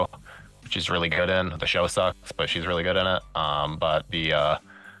show, which is really good in. The show sucks, but she's really good in it. But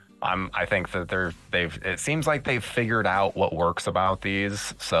I think that it seems like they've figured out what works about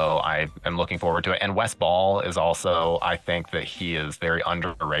these, so I am looking forward to it. And Wes Ball is also, I think that he is very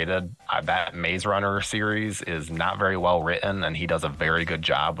underrated. That Maze Runner series is not very well written, and he does a very good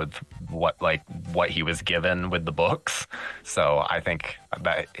job with what he was given with the books. So I think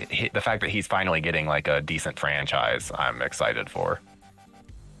that the fact that he's finally getting like a decent franchise, I'm excited for.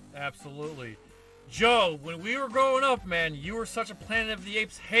 Absolutely. Joe, when we were growing up, man, you were such a Planet of the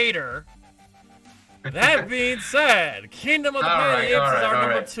Apes hater. That being said, Kingdom of the Planet of the Apes is our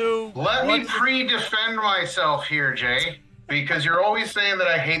number 2. Let me pre-defend myself here, Jay, because you're always saying that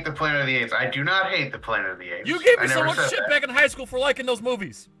I hate the Planet of the Apes. I do not hate the Planet of the Apes. You gave me so much shit back in high school for liking those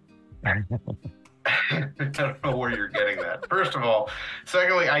movies. I don't know where you're getting that. First of all.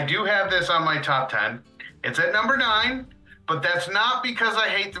 Secondly, I do have this on my top 10. It's at number 9. But that's not because I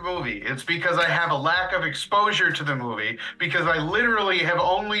hate the movie. It's because I have a lack of exposure to the movie, because I literally have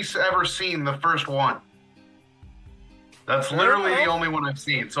only ever seen the first one. That's literally the only one I've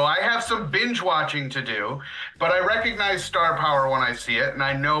seen. So I have some binge watching to do, but I recognize star power when I see it, and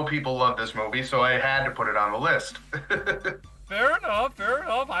I know people love this movie, so I had to put it on the list. Fair enough.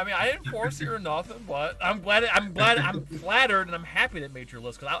 I mean, I didn't force you or nothing, but I'm flattered, and I'm happy that made your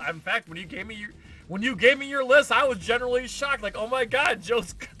list. Because in fact, when you gave me your list, I was generally shocked. Like, oh my God,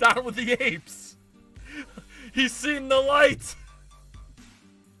 Joe's down with the apes. He's seen the light.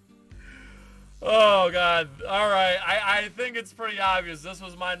 Oh, God. All right. I think it's pretty obvious. This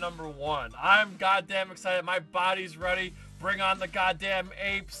was my number one. I'm goddamn excited. My body's ready. Bring on the goddamn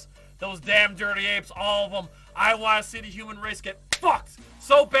apes. Those damn dirty apes. All of them. I want to see the human race get fucked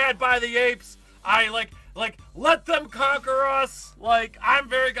so bad by the apes. I, like, let them conquer us. Like, I'm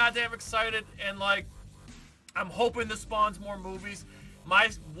very goddamn excited. And, like, I'm hoping this spawns more movies.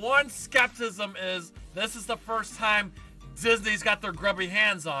 My one skepticism is this is the first time Disney's got their grubby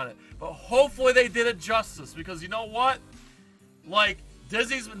hands on it. But hopefully they did it justice, because you know what? Like,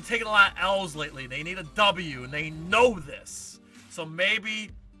 Disney's been taking a lot of L's lately. They need a W, and they know this. So maybe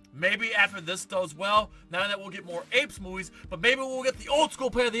after this does well, now that we'll get more Apes movies, but maybe we'll get the old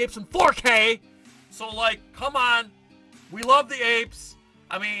school Planet of the Apes in 4K. So, like, come on. We love the Apes.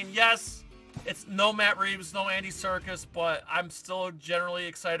 I mean, yes, it's no Matt Reeves, no Andy Serkis, but I'm still generally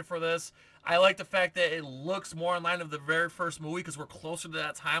excited for this. I like the fact that it looks more in line of the very first movie because we're closer to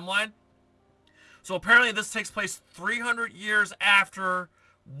that timeline. So apparently this takes place 300 years after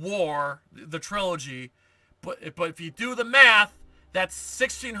War, the trilogy. But if you do the math, that's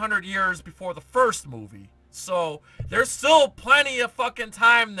 1,600 years before the first movie. So there's still plenty of fucking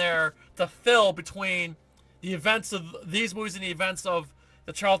time there to fill between the events of these movies and the events of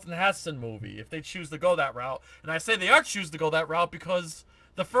the Charlton Heston movie, if they choose to go that route. And I say they are choosing to go that route because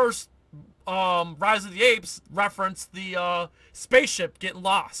the first Rise of the Apes referenced the spaceship getting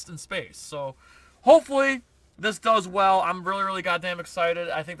lost in space. So hopefully this does well. I'm really, really goddamn excited.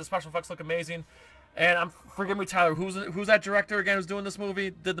 I think the special effects look amazing. And forgive me, Tyler, who's that director again who's doing this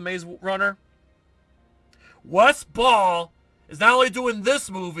movie? Did the Maze Runner? Wes Ball is not only doing this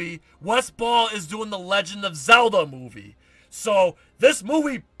movie, Wes Ball is doing the Legend of Zelda movie. So this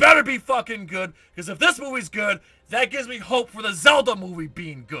movie better be fucking good, because if this movie's good, that gives me hope for the Zelda movie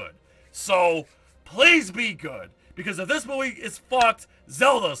being good. So please be good, because if this movie is fucked,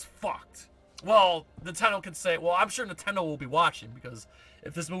 Zelda's fucked. Well, Nintendo can say, well, I'm sure Nintendo will be watching, because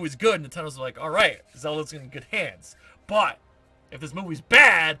if this movie's good, Nintendo's like, all right, Zelda's in good hands. But if this movie's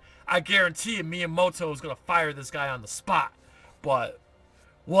bad, I guarantee you Miyamoto is going to fire this guy on the spot. But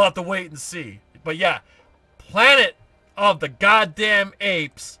we'll have to wait and see. But yeah, Planet of the goddamn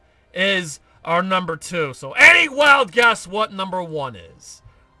Apes is our number 2. So any wild guess what number 1 is?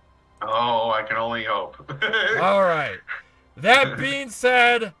 Oh, I can only hope. All right. That being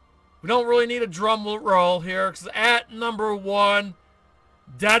said, we don't really need a drum roll here, because at number 1,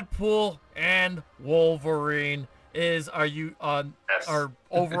 Deadpool and Wolverine is our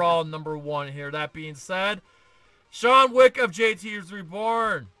overall number 1 here. That being said, Sean Wick of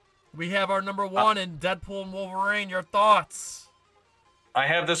JTISREBORN, we have our number 1 in Deadpool and Wolverine. Your thoughts? I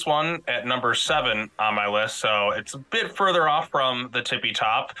have this one at number 7 on my list, so it's a bit further off from the tippy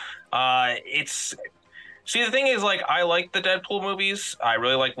top. See, the thing is, like, I like the Deadpool movies. I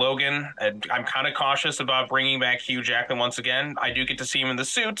really like Logan. And I'm kind of cautious about bringing back Hugh Jackman once again. I do get to see him in the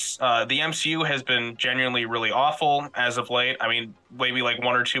suits. The MCU has been genuinely really awful as of late. I mean, maybe like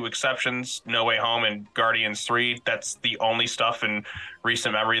 1 or 2 exceptions, No Way Home and Guardians 3. That's the only stuff in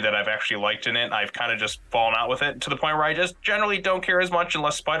recent memory that I've actually liked in it. I've kind of just fallen out with it to the point where I just generally don't care as much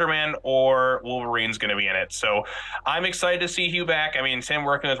unless Spider-Man or Wolverine's going to be in it. So I'm excited to see Hugh back. I mean, Sam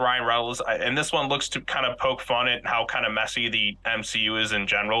working with Ryan Reynolds, and this one looks to kind of poke fun at how kind of messy the MCU is in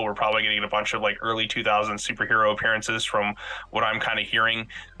general. We're probably getting a bunch of like early 2000s superhero appearances from what I'm kind of hearing.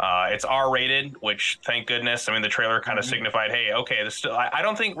 It's R-rated, which thank goodness. I mean, the trailer kind of signified, hey, okay, this still, I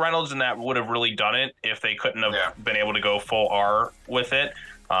don't think Reynolds and that would have really done it if they couldn't have been able to go full R with it.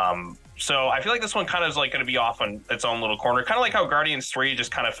 So I feel like this one kind of is like going to be off on its own little corner, kind of like how Guardians 3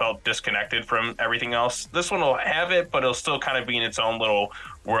 just kind of felt disconnected from everything else. This one will have it, but it'll still kind of be in its own little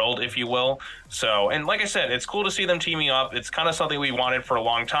world, if you will. So, and like I said, it's cool to see them teaming up. It's kind of something we wanted for a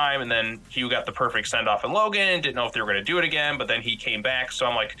long time, and then Hugh got the perfect send-off in Logan, didn't know if they were going to do it again, but then he came back, so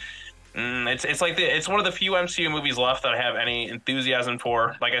I'm like, it's one of the few MCU movies left that I have any enthusiasm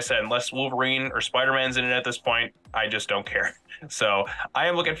for. Like I said, unless Wolverine or Spider-Man's in it at this point, I just don't care. So I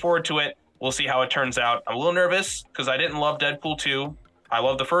am looking forward to it. We'll see how it turns out. I'm a little nervous because I didn't love Deadpool 2. I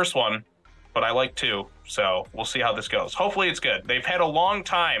love the first one, but I like 2. So we'll see how this goes. Hopefully it's good. They've had a long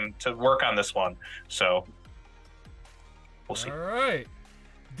time to work on this one. So we'll see. All right.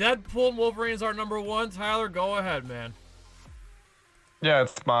 Deadpool and Wolverine is our number 1. Tyler, go ahead, man. Yeah,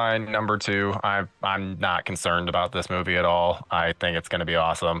 it's my number 2. I'm not concerned about this movie at all. I think it's going to be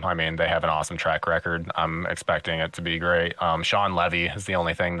awesome. I mean, they have an awesome track record. I'm expecting it to be great. Sean Levy is the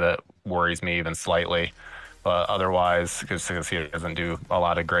only thing that worries me even slightly, but otherwise, because he doesn't do a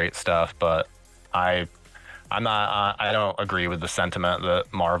lot of great stuff. But I don't agree with the sentiment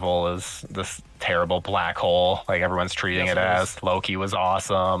that Marvel is this terrible black hole, like everyone's treating Yes, it it as. is. Loki was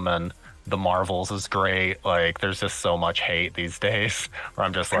awesome, and the Marvels is great. Like, there's just so much hate these days where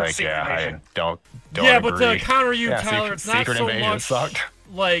I'm just And like, Secret yeah, Invasion. I don't Yeah, agree. but to counter you, Yeah, Tyler, it's not Secret so Invasion much sucked.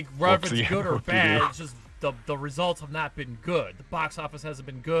 like whether it's Whoopsie. good or Whoop-de-doo. bad. It's just the results have not been good. The box office hasn't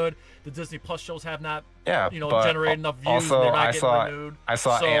been good. The Disney Plus shows have not, Yeah, but generated enough views. also and they're not I getting saw renewed.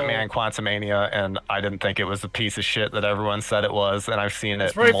 So, Ant-Man Quantumania, and I didn't think it was the piece of shit that everyone said it was, and I've seen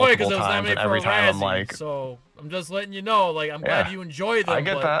it's it very funny because multiple it was times, and nominated for every a time I'm Razzie. like, So I'm just letting you know. Like, I'm glad Yeah, you enjoy them. I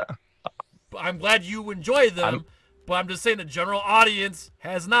get but that. I'm glad you enjoy them. But I'm just saying the general audience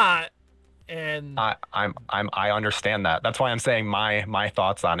has not. And I understand that. That's why I'm saying my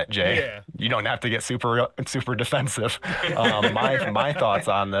thoughts on it, Jay. Yeah. You don't have to get super defensive. My thoughts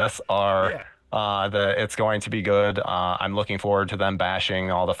on this are that it's going to be good. I'm looking forward to them bashing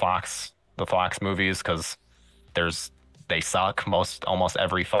all the Fox movies because they suck. Almost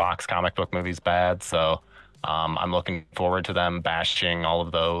every Fox comic book movie's bad. So I'm looking forward to them bashing all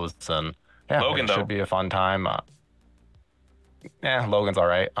of those, and yeah, Logan, it though. should be a fun time. Yeah, Logan's all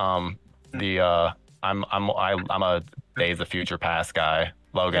right. I'm a Days of Future Past guy.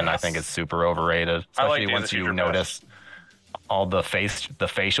 Logan, I think, is super overrated, I like especially Days once of you Future notice all the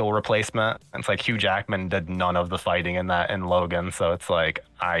facial replacement. It's like Hugh Jackman did none of the fighting in Logan, so it's like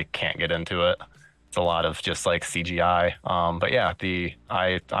I can't get into it. It's a lot of just like CGI. But yeah,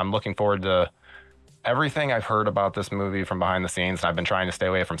 I'm looking forward to everything I've heard about this movie from behind the scenes. And I've been trying to stay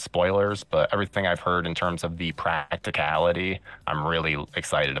away from spoilers, but everything I've heard in terms of the practicality, I'm really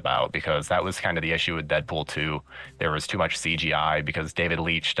excited about, because that was kind of the issue with Deadpool 2. There was too much CGI because David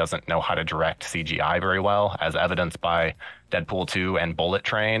Leitch doesn't know how to direct CGI very well, as evidenced by Deadpool 2 and Bullet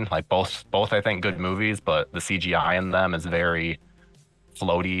Train. Like both I think good movies, but the CGI in them is very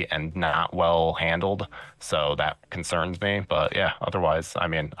floaty and not well handled. So that concerns me. But yeah, otherwise, I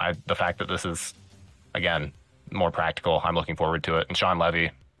mean, the fact that this is, again, more practical, I'm looking forward to it. And Sean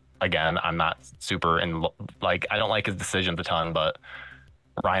Levy, again, I'm not super I don't like his decisions a ton, but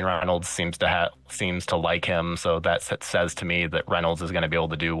Ryan Reynolds seems to like him, so that says to me that Reynolds is going to be able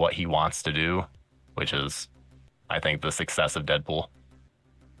to do what he wants to do, which is, I think, the success of Deadpool.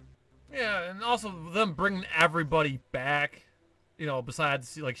 Yeah, and also them bringing everybody back,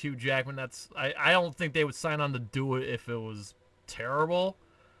 besides like Hugh Jackman. I don't think they would sign on to do it if it was terrible.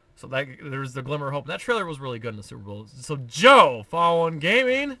 So there's the glimmer of hope. That trailer was really good in the Super Bowl. So Joe, Follow On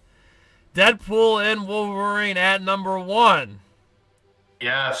Gaming, Deadpool and Wolverine at number 1.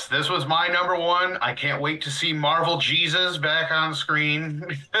 Yes, this was my number 1. I can't wait to see Marvel Jesus back on screen.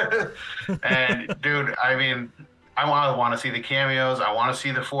 And dude, I mean, I want to see the cameos. I want to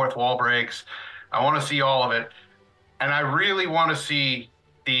see the fourth wall breaks. I want to see all of it. And I really want to see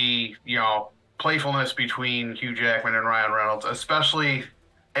the, playfulness between Hugh Jackman and Ryan Reynolds, especially.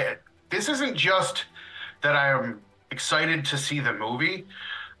 This isn't just that I am excited to see the movie.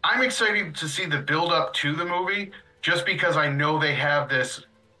 I'm excited to see the build up to the movie, just because I know they have this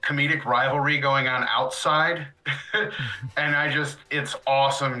comedic rivalry going on outside. And it's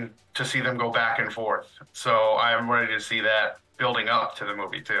awesome to see them go back and forth. So I'm ready to see that building up to the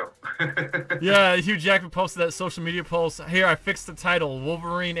movie too. Yeah, Hugh Jackman posted that social media post. Here, I fixed the title,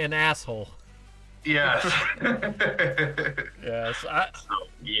 Wolverine and Asshole. Yes. Yes.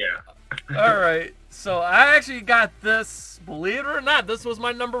 Yeah. All right. So I actually got this. Believe it or not, this was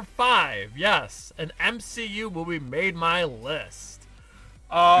my number 5. Yes, an MCU movie made my list.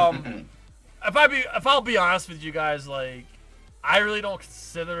 If I'll be honest with you guys, like, I really don't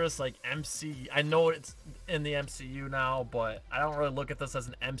consider this like MCU. I know it's in the MCU now, but I don't really look at this as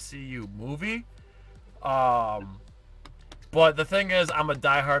an MCU movie. But the thing is, I'm a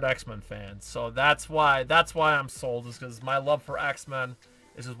diehard X-Men fan, so that's why I'm sold, is because my love for X-Men.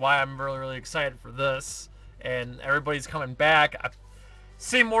 This is why I'm really, really excited for this, and everybody's coming back. I've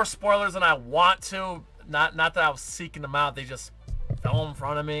seen more spoilers than I want to. Not that I was seeking them out; they just fell in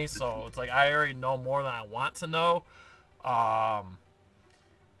front of me. So it's like I already know more than I want to know. I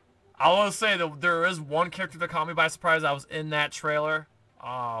want to say that there is one character that caught me by surprise. I was in that trailer.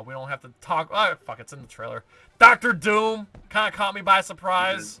 We don't have to talk. Oh, fuck, it's in the trailer. Doctor Doom kind of caught me by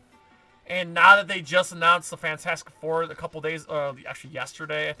surprise. And now that they just announced the Fantastic Four a couple days, actually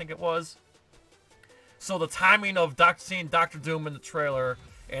yesterday, I think it was. So the timing of seeing Doctor Doom in the trailer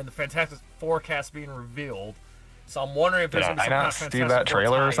and the Fantastic Four cast being revealed. So I'm wondering if there's going to be some kind of Fantastic see that Four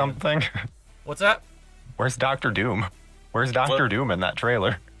trailer or tie-in. something? What's that? Where's Doctor Doom? Where's Doctor Doom in that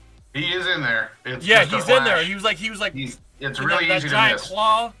trailer? He is in there. It's Yeah, just a he's in there. flash. He was like It's and really that easy to giant miss.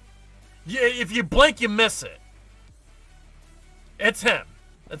 claw. Yeah, if you blink, you miss it. It's him.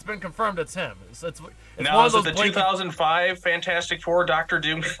 It's been confirmed. It's him. It's It's now, one is of it those the 2005 Fantastic Four Doctor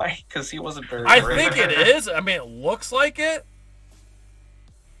Doom guy? Because he wasn't very I great. think it is. I mean, it looks like it.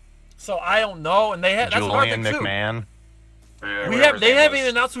 So I don't know. And they have that's another thing Julian too. McMahon. Yeah, They haven't even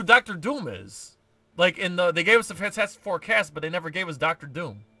announced who Doctor Doom is. Like they gave us the Fantastic Four cast, but they never gave us Doctor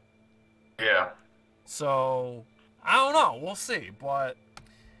Doom. Yeah. So I don't know. We'll see. But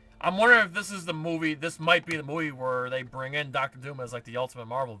I'm wondering if this is the movie. This might be the movie where they bring in Doctor Doom as like the ultimate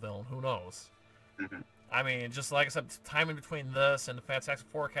Marvel villain. Who knows? Mhm. I mean, just like I said, timing between this and the Fantastic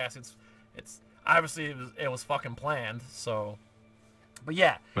Four cast, it's obviously it was fucking planned. So, but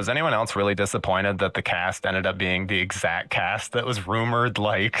yeah. Was anyone else really disappointed that the cast ended up being the exact cast that was rumored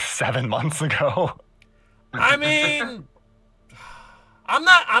like 7 months ago? I mean, I'm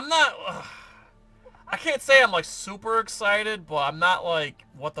not. I can't say I'm like super excited, but I'm not like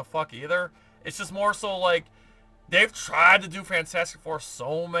what the fuck either. It's just more so like they've tried to do Fantastic Four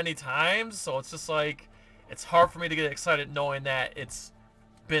so many times, so it's just like it's hard for me to get excited knowing that it's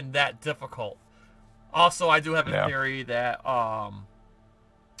been that difficult. Also, I do have a theory that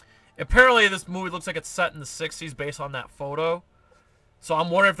apparently this movie looks like it's set in the 60s based on that photo. So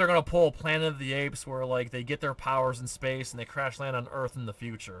I'm wondering if they're gonna pull Planet of the Apes where like they get their powers in space and they crash land on Earth in the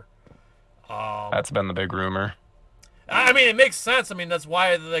future. That's been the big rumor. I mean, it makes sense. I mean, that's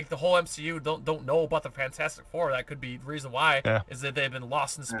why like the whole MCU don't know about the Fantastic Four. That could be the reason why is that they've been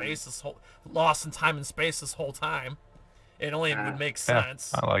lost in space lost in time and space this whole time. It only would make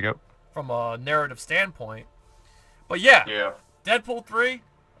sense. I like it from a narrative standpoint. But yeah, Deadpool 3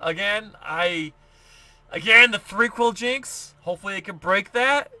 again. The threequel jinx. Hopefully, it can break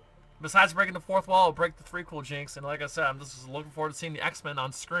that. Besides breaking the fourth wall, it'll break the threequel jinx. And like I said, I'm just looking forward to seeing the X-Men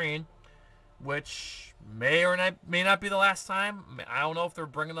on screen, which may or may not be the last time. I don't know if they're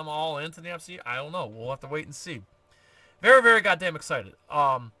bringing them all into the MCU. I don't know. We'll have to wait and see. Very, very goddamn excited.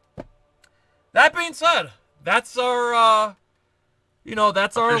 That being said, that's our,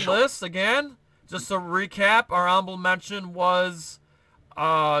 that's our list again. Just to recap, our honorable mention was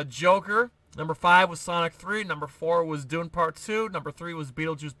Joker. Number 5 was Sonic 3. Number 4 was Dune Part 2. Number 3 was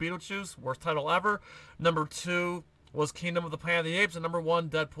Beetlejuice. Worst title ever. Number 2 was Kingdom of the Planet of the Apes. And number 1,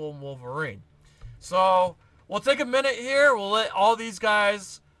 Deadpool and Wolverine. So, we'll take a minute here. We'll let all these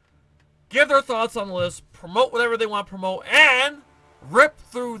guys give their thoughts on the list, promote whatever they want to promote, and rip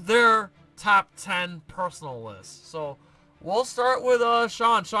through their top 10 personal lists. So, we'll start with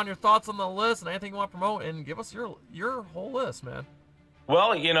Sean. Sean, your thoughts on the list and anything you want to promote, and give us your whole list, man.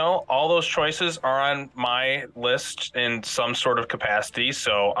 Well, all those choices are on my list in some sort of capacity,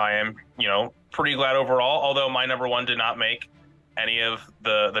 so I am, pretty glad overall, although my number 1 did not make any of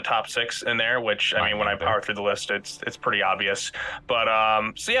the top 6 in there, which, I mean, when I power through the list, it's pretty obvious. But,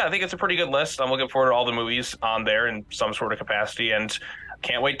 so yeah, I think it's a pretty good list. I'm looking forward to all the movies on there in some sort of capacity, and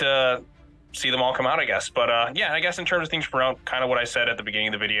can't wait to see them all come out, I guess. But yeah, I guess in terms of things to promote, kind of what I said at the beginning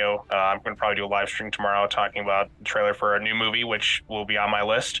of the video, I'm going to probably do a live stream tomorrow talking about the trailer for a new movie, which will be on my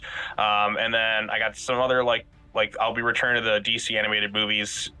list. And then I got some other, like I'll be returning to the DC animated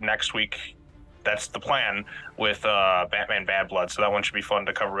movies next week. That's the plan with Batman Bad Blood. So that one should be fun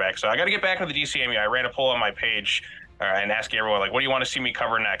to cover back. So I got to get back into the DC anime. I ran a poll on my page and asking everyone, like, what do you want to see me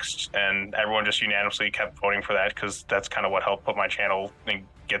cover next? And everyone just unanimously kept voting for that because that's kind of what helped put my channel and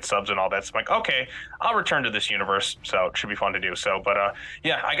get subs and all that. So I'm like, okay, I'll return to this universe. So it should be fun to do. So, but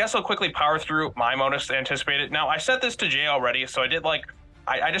yeah, I guess I'll quickly power through my most anticipated. Now, I said this to Jay already, so I did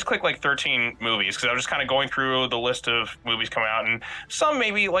I just clicked 13 movies because I was just kind of going through the list of movies coming out, and some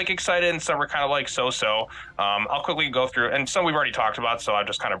maybe excited and some were kind of so-so. I'll quickly go through, and some we've already talked about, so I'll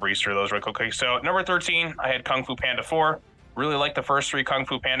just kind of breeze through those real quickly. So number 13, I had Kung Fu Panda 4. Really like the first 3 Kung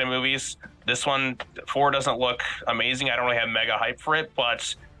Fu Panda movies. This one, 4, doesn't look amazing. I don't really have mega hype for it,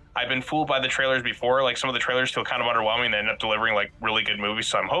 but I've been fooled by the trailers before. Some of the trailers feel kind of underwhelming. They end up delivering really good movies.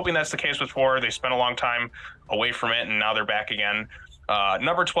 So I'm hoping that's the case with 4. They spent a long time away from it, and now they're back again.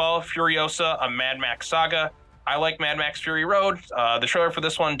 Number 12, Furiosa, a Mad Max saga. I like Mad Max Fury Road. The trailer for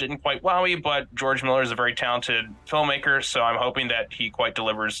this one didn't quite wow me, but George Miller is a very talented filmmaker, so I'm hoping that he quite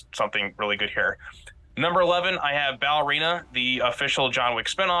delivers something really good here. Number 11, I have Ballerina, the official John Wick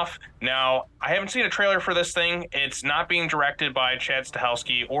spinoff. Now, I haven't seen a trailer for this thing. It's not being directed by Chad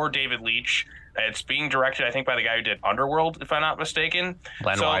Stahelski or David Leitch. It's being directed, I think, by the guy who did Underworld, if I'm not mistaken.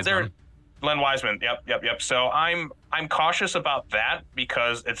 Len Wiseman. Yep. So I'm cautious about that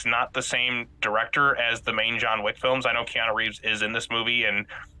because it's not the same director as the main John Wick films. I know Keanu Reeves is in this movie, and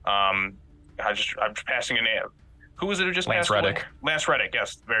I'm just passing a name. who was it who just Lance passed away? Reddick. Lance Reddick,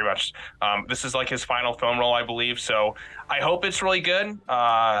 yes, very much. This is like his final film role, I believe. So I hope it's really good.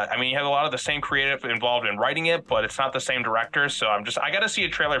 I mean, you have a lot of the same creative involved in writing it, but it's not the same director. So I got to see a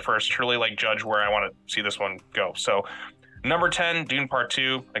trailer first to really like judge where I want to see this one go. So number 10, Dune Part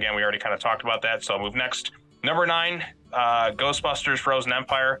 2. Again, we already kind of talked about that, so I'll move next. Number 9, Ghostbusters Frozen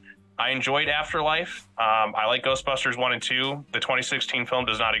Empire. I enjoyed Afterlife. I like Ghostbusters 1 and 2. The 2016 film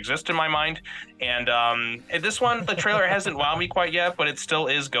does not exist in my mind. And this one, the trailer hasn't wowed me quite yet, but it still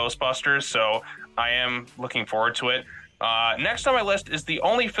is Ghostbusters, so I am looking forward to it. Next on my list is the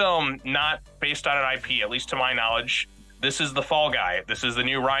only film not based on an IP, at least to my knowledge. This is The Fall Guy. This is the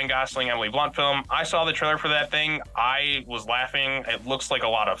new Ryan Gosling, Emily Blunt film. I saw the trailer for that thing. I was laughing. It looks like a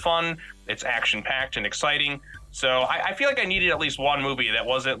lot of fun. It's action-packed and exciting. So I feel like I needed at least one movie that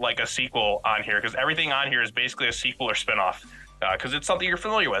wasn't like a sequel on here, because everything on here is basically a sequel or spinoff, because it's something you're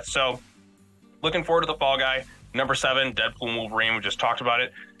familiar with. So looking forward to The Fall Guy. Number 7, Deadpool and Wolverine. We just talked about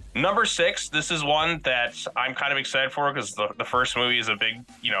it. Number 6, this is one that I'm kind of excited for because the first movie is a big,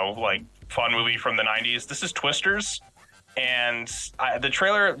 like fun movie from the 90s. This is Twisters. And the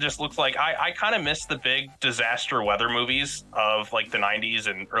trailer just looks like I kind of miss the big disaster weather movies of like the 90s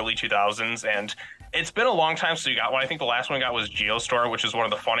and early 2000s. And it's been a long time since we got one. I think the last one we got was Geostorm, which is one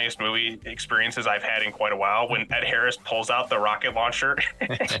of the funniest movie experiences I've had in quite a while, when Ed Harris pulls out the rocket launcher.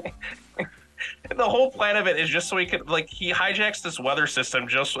 The whole plan of it is just so he could, like, he hijacks this weather system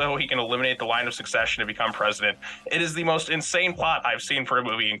just so he can eliminate the line of succession to become president. It is the most insane plot I've seen for a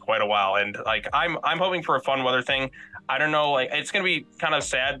movie in quite a while. And like, I'm hoping for a fun weather thing. I don't know, like, it's going to be kind of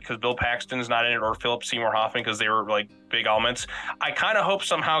sad because Bill Paxton's not in it, or Philip Seymour Hoffman, because they were like big elements. I kind of hope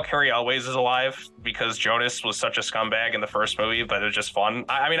somehow Carrie Elways is alive, because Jonas was such a scumbag in the first movie, but it's just fun.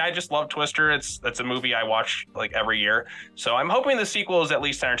 I mean, I just love Twister. That's a movie I watch like every year. So I'm hoping the sequel is at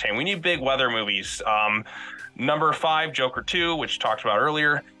least entertaining. We need big weather movies. Number 5, Joker 2, which talked about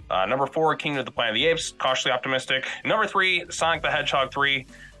earlier. Number 4, Kingdom of the Planet of the Apes, cautiously optimistic. Number 3, Sonic the Hedgehog 3.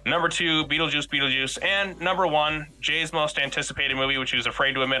 Number 2, Beetlejuice. And number 1, Jay's most anticipated movie, which he was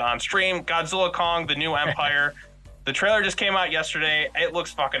afraid to admit on stream, Godzilla Kong, The New Empire. The trailer just came out yesterday. It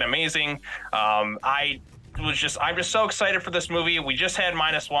looks fucking amazing. I'm just so excited for this movie. We just had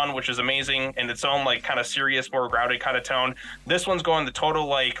 -1, which is amazing in its own like kind of serious, more grounded kind of tone. This one's going the total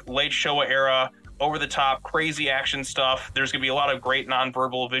like late Showa era, over the top, crazy action stuff. There's gonna be a lot of great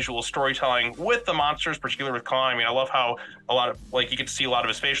nonverbal visual storytelling with the monsters, particularly with Kong. I mean, I love how a lot of, like, you get to see a lot of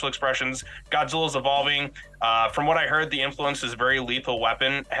his facial expressions. Godzilla's evolving. From what I heard, the influence is very Lethal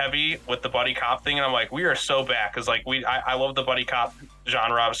Weapon heavy with the buddy cop thing, and I'm like, we are so back, because like I love the buddy cop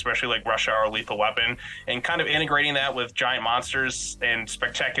genre, especially like Rush Hour, Lethal Weapon, and kind of integrating that with giant monsters and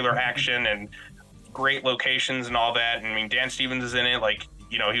spectacular action and great locations and all that. And I mean, Dan Stevens is in it, like,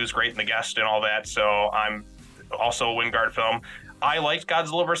 he was great in The Guest and all that. So I'm also a Wingard film. I liked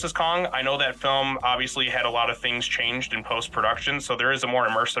Godzilla vs. Kong. I know that film obviously had a lot of things changed in post-production, so there is a more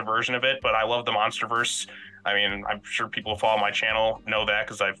immersive version of it, but I love the MonsterVerse. I mean, I'm sure people who follow my channel know that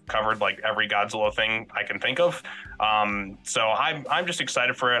because I've covered like every Godzilla thing I can think of. So I'm just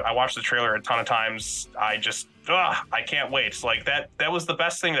excited for it. I watched the trailer a ton of times. I can't wait. It's like that was the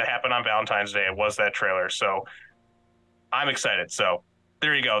best thing that happened on Valentine's Day, was that trailer. So I'm excited. So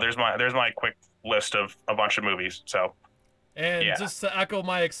there you go. There's my quick list of a bunch of movies. So, and yeah. Just to echo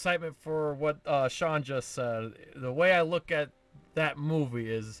my excitement for what Sean just said, the way I look at that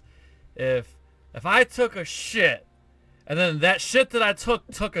movie is, if I took a shit, and then that shit that I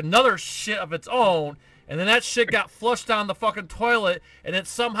took another shit of its own, and then that shit got flushed down the fucking toilet, and it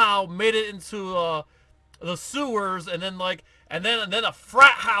somehow made it into the sewers, and then a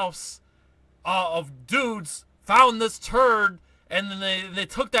frat house of dudes found this turd. And then they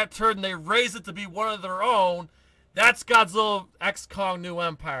took that turd and they raised it to be one of their own. That's Godzilla X Kong New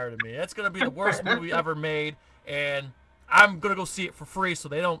Empire to me. That's gonna be the worst movie ever made, and I'm gonna go see it for free so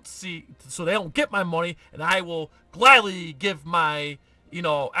they don't get my money, and I will gladly give my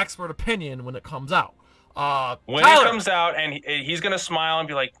expert opinion when it comes out. When Tyler, it comes out, and he's gonna smile and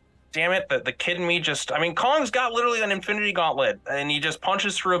be like, damn it, the kid in me Kong's got literally an infinity gauntlet, and he just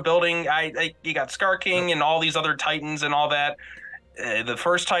punches through a building. You got Scar King and all these other Titans and all that. The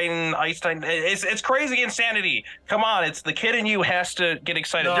first Titan, Ice Titan, it's crazy insanity. Come on, it's the kid in you has to get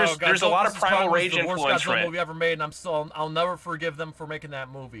excited. There's a lot of Primal Rage influence from it. Godzilla movie ever made, and I'll never forgive them for making that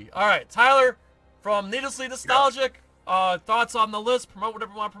movie. All right, Tyler, from Needlessly Nostalgic, thoughts on the list, promote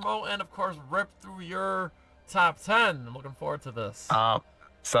whatever you want to promote, and of course, rip through your top 10. I'm looking forward to this.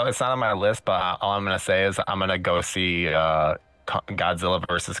 So it's not on my list, but all I'm going to say is I'm going to go see Godzilla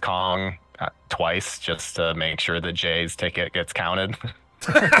vs. Kong twice just to make sure that Jay's ticket gets counted.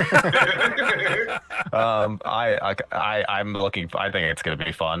 I'm looking. I think it's going to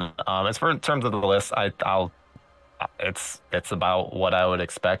be fun. As for in terms of the list, it's about what I would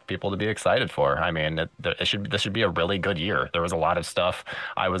expect people to be excited for. I mean, this should be a really good year. There was a lot of stuff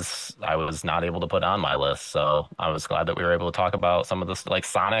I was not able to put on my list, so I was glad that we were able to talk about some of this, like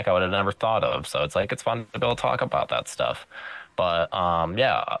Sonic. I would have never thought of. So it's fun to be able to talk about that stuff. But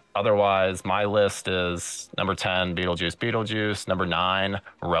yeah, otherwise, my list is number 10, Beetlejuice. Number 9,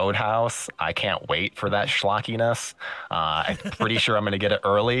 Roadhouse. I can't wait for that schlockiness. I'm pretty sure I'm going to get it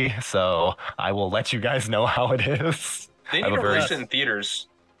early, so I will let you guys know how it is. They need to release it in theaters.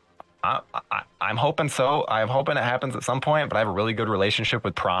 I'm hoping so. I'm hoping it happens at some point, but I have a really good relationship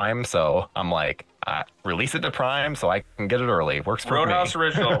with Prime, so I'm like, release it to Prime so I can get it early. Works for me. Roadhouse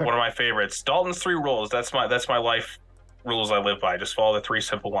original, one of my favorites. Dalton's 3 rules. That's my life rules I live by. Just follow the 3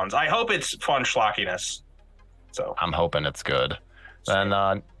 simple ones. I hope it's fun schlockiness. So I'm hoping it's good. Then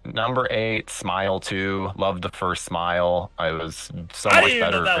number 8, Smile 2. Loved the first Smile. It was so much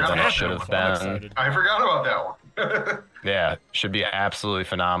better than it should have been. I forgot about that one. Yeah, should be absolutely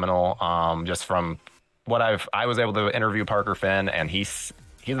phenomenal. Just from what I was able to interview Parker Finn, and he's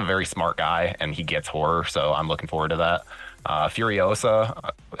a very smart guy, and he gets horror, so I'm looking forward to that.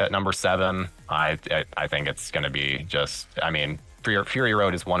 Furiosa at number 7. I think it's going to be just, I mean, Fury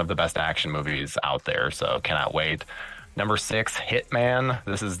Road is one of the best action movies out there, so cannot wait. Number 6, Hitman.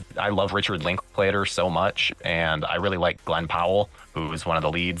 I love Richard Linklater so much, and I really like Glenn Powell, who's one of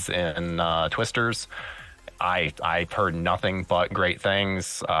the leads in Twisters. I've heard nothing but great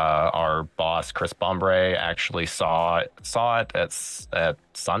things. Our boss Chris Bumbray actually saw it at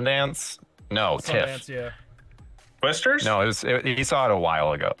Sundance. No, TIFF. Yeah. Twisters? No, he saw it a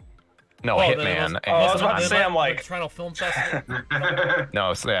while ago. No, Hitman. I was about to say, I'm like Toronto Film Festival.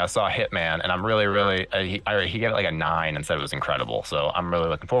 No, so yeah, I saw Hitman, and I'm really he gave it like a 9 and said it was incredible. So I'm really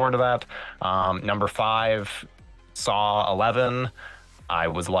looking forward to that. Number 5, Saw 11. I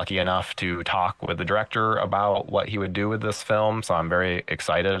was lucky enough to talk with the director about what he would do with this film, so I'm very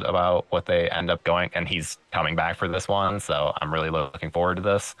excited about what they end up going, and he's coming back for this one, so I'm really looking forward to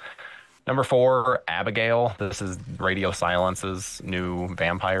this. Number 4, Abigail. This is Radio Silence's new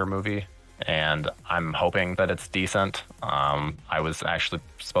vampire movie, and I'm hoping that it's decent. I was actually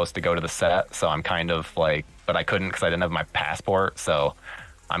supposed to go to the set, so I'm kind of like, but I couldn't because I didn't have my passport, so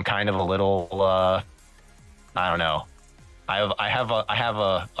I'm kind of a little, I don't know. I have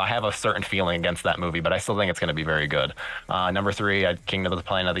a certain feeling against that movie, but I still think it's going to be very good. Number 3, Kingdom of the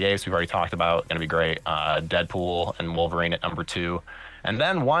Planet of the Apes. We've already talked about. Going to be great. Deadpool and Wolverine at number 2. And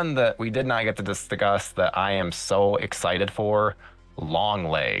then one that we did not get to discuss that I am so excited for,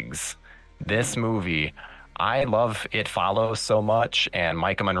 Longlegs. This movie, I love It Follows so much, and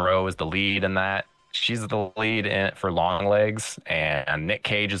Micah Monroe is the lead in that. She's the lead in it for Longlegs, and Nick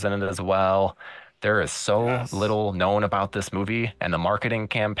Cage is in it as well. There is so little known about this movie, and the marketing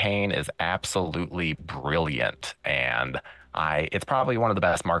campaign is absolutely brilliant. And it's probably one of the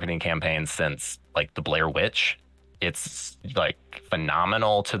best marketing campaigns since like the Blair Witch. It's like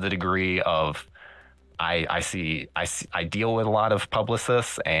phenomenal to the degree of I deal with a lot of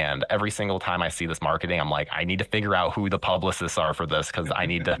publicists, and every single time I see this marketing, I'm like, I need to figure out who the publicists are for this because I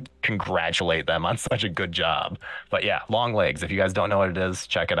need to congratulate them on such a good job. But yeah, Longlegs. If you guys don't know what it is,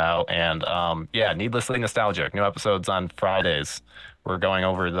 check it out. And yeah, Needlessly Nostalgic. New episodes on Fridays. We're going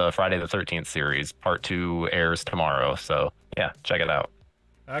over the Friday the 13th series. Part 2 airs tomorrow. So yeah, check it out.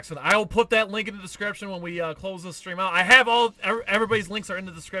 Excellent. I will put that link in the description when we close this stream out. I have everybody's links are in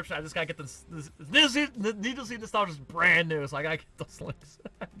the description. I just gotta get this Needlessly Nostalgia is brand new, so I gotta get those links.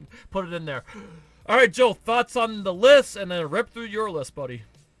 Put it in there. All right, Joe. Thoughts on the list, and then rip through your list, buddy.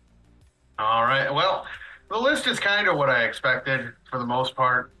 All right. Well, the list is kind of what I expected for the most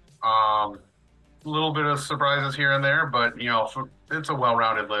part. A little bit of surprises here and there, but it's a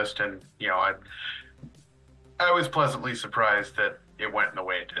well-rounded list, and I was pleasantly surprised that it went in the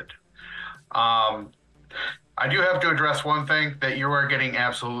way it did. I do have to address one thing, that you are getting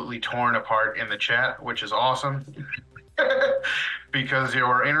absolutely torn apart in the chat, which is awesome. Because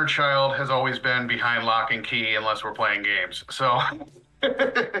your inner child has always been behind lock and key unless we're playing games. So,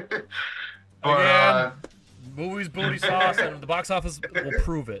 but again, movies, booty sauce, and the box office will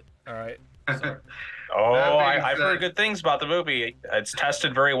prove it. All right. So. I've heard good things about the movie. It's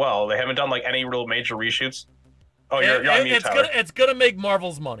tested very well. They haven't done like any real major reshoots. Oh, you're on mute, Tyler. It's gonna make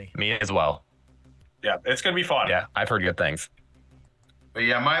Marvel's money. Me as well. Yeah, it's gonna be fun. Yeah, I've heard good things. But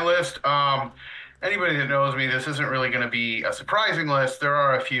yeah, my list. Anybody that knows me, this isn't really going to be a surprising list. There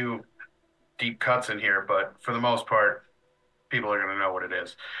are a few deep cuts in here, but for the most part, people are going to know what it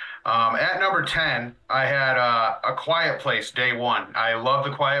is. At number 10, I had A Quiet Place, Day One. I love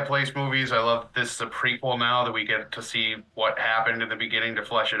the Quiet Place movies. I love this is a prequel now that we get to see what happened in the beginning to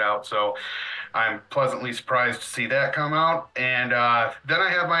flesh it out. So I'm pleasantly surprised to see that come out. And then I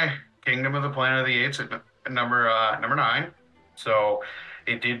have my Kingdom of the Planet of the Apes at number 9. So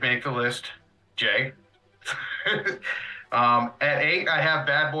it did make the list, Jay. At 8, I have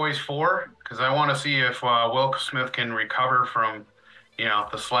Bad Boys 4 because I want to see if Will Smith can recover from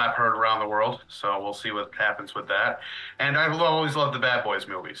the slap heard around the world. So we'll see what happens with that. And I've always loved the Bad Boys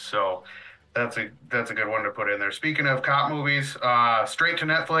movies, so that's a good one to put in there. Speaking of cop movies, straight to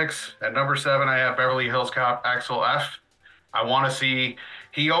Netflix. At number 7, I have Beverly Hills Cop Axel F. I want to see.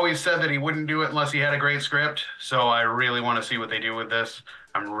 He always said that he wouldn't do it unless he had a great script. So I really want to see what they do with this.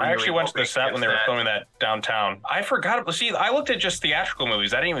 I actually went to the set when they were filming that downtown. I forgot. See, I looked at just theatrical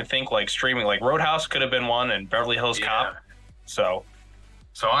movies. I didn't even think like streaming. Like Roadhouse could have been one, and Beverly Hills Cop. So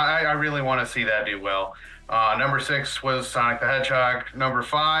I really want to see that do well. Number 6 was Sonic the Hedgehog. Number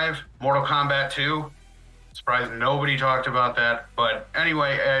 5, Mortal Kombat 2. Surprised nobody talked about that. But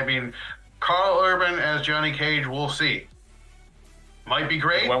anyway, I mean, Carl Urban as Johnny Cage, we'll see. Might be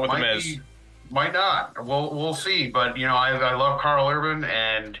great. Went with The Miz. Might not. We'll see. But, I love Carl Urban,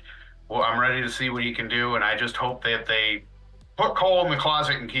 and I'm ready to see what he can do. And I just hope that they put Cole in the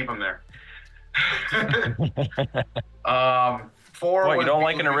closet and keep him there. 4. What, you don't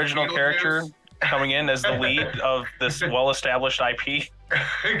like an original character coming in as the lead of this well-established IP?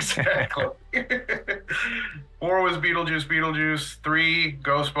 Exactly. 4 was Beetlejuice. 3,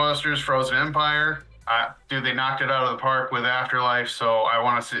 Ghostbusters, Frozen Empire. Dude, they knocked it out of the park with Afterlife, so I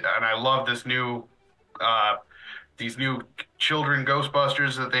want to see, and I love this these new children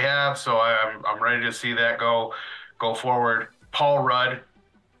Ghostbusters that they have, so I'm ready to see that go forward. Paul Rudd,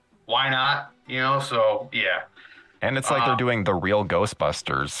 why not? So yeah. And it's like they're doing the real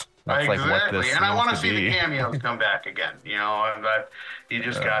Ghostbusters. That's exactly. like what this and I want to see be. the cameos come back again. And you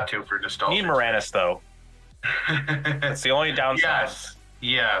just got to for nostalgia. Need Moranis though. That's the only downside.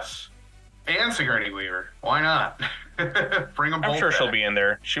 Yes. And Sigourney Weaver. Why not? Bring them both I'm sure back. she'll be in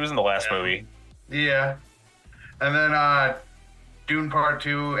there. She was in the last movie. Yeah. And then Dune Part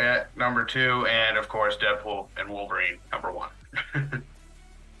 2 at number 2, and of course Deadpool and Wolverine number 1.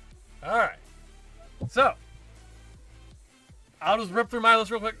 All right. So I'll just rip through my list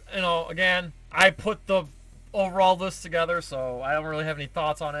real quick. Again, I put the overall list together, so I don't really have any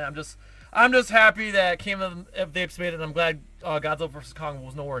thoughts on it. I'm just happy that Kingdom of the Apes made it, and I'm glad Godzilla vs. Kong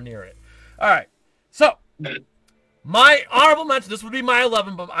was nowhere near it. All right. So my honorable mention. This would be my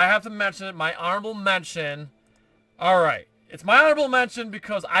 11, but I have to mention it. My honorable mention. All right. It's my honorable mention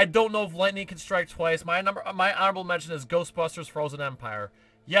because I don't know if lightning can strike twice. My honorable mention is Ghostbusters: Frozen Empire.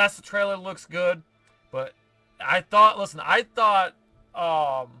 Yes, the trailer looks good, but I thought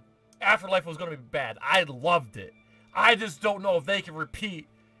Afterlife was going to be bad. I loved it. I just don't know if they can repeat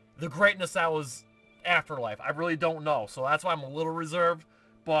the greatness that was Afterlife. I really don't know. So that's why I'm a little reserved.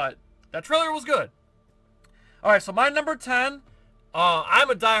 But that trailer was good. All right, so my number 10, I'm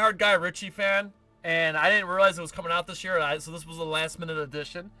a diehard Guy Ritchie fan, and I didn't realize it was coming out this year, so this was a last-minute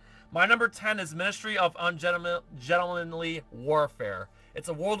addition. My number 10 is Ministry of Ungentlemanly Warfare. It's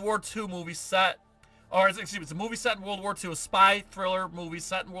a World War II movie set... it's a movie set in World War II, a spy thriller movie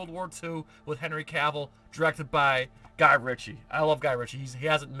set in World War II with Henry Cavill, directed by Guy Ritchie. I love Guy Ritchie. He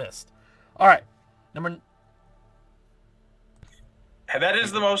hasn't missed. All right, That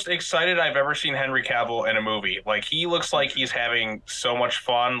is the most excited I've ever seen Henry Cavill in a movie. Like, he looks like he's having so much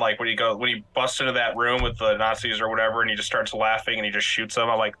fun. Like, when he busts into that room with the Nazis or whatever, and he just starts laughing and he just shoots them.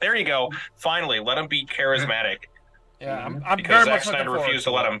 I'm like, there you go. Finally, let him be charismatic. Yeah, I'm because very much Zack looking Snyder forward refused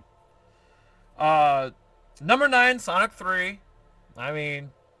to to let it. him. Number 9, Sonic 3. I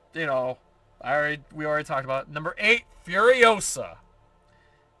mean, we already talked about it. Number 8, Furiosa.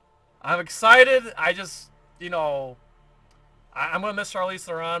 I'm excited. I'm going to miss Charlize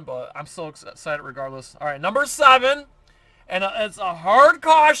Theron, but I'm still excited regardless. All right, number 7, and it's a hard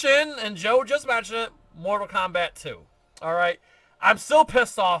caution, and Joe just mentioned it, Mortal Kombat 2. All right, I'm still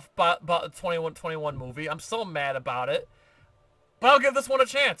pissed off about the 21 movie. I'm still mad about it, but I'll give this one a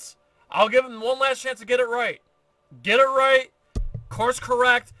chance. I'll give him one last chance to get it right. Get it right, course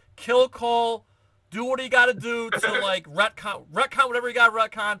correct, kill Cole, do what he got to do to, like, retcon whatever you got to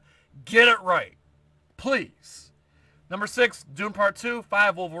retcon. Get it right. Please. Number 6, Dune Part 2.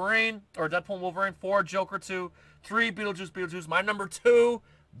 5, Wolverine, or Deadpool and Wolverine. 4, Joker 2. 3, Beetlejuice. My number 2,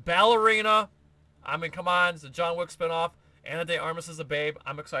 Ballerina. I mean, come on. It's a John Wick spinoff. Ana de Armas is a babe.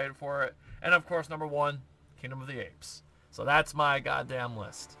 I'm excited for it. And, of course, number 1, Kingdom of the Apes. So that's my goddamn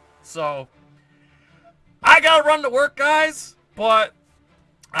list. So, I gotta run to work, guys. But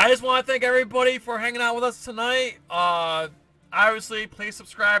I just want to thank everybody for hanging out with us tonight. Obviously, please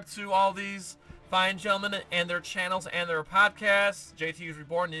subscribe to all these fine gentlemen and their channels and their podcasts.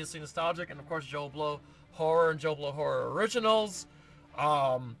 JTISREBORN, Needlessly Nostalgic, and of course Joe Blow Horror and Joe Blow Horror Originals.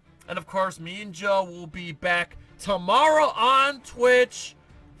 And of course, me and Joe will be back tomorrow on Twitch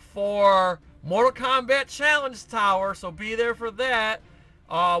for Mortal Kombat Challenge Tower, so be there for that.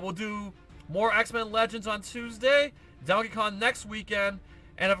 We'll do more X-Men Legends on Tuesday, Donkey Kong next weekend,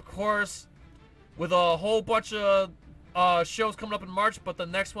 and of course, with a whole bunch of shows coming up in March, but the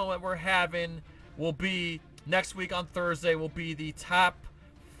next one that we're having will be next week on Thursday, will be the top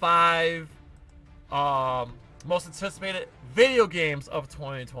 5 most anticipated video games of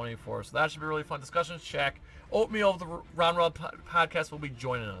 2024. So that should be a really fun discussion. Check. Oatmeal of the Round World Podcast will be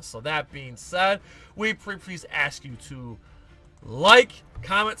joining us. So that being said, we please ask you to like,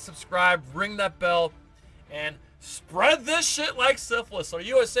 comment, subscribe, ring that bell, and spread this shit like syphilis. So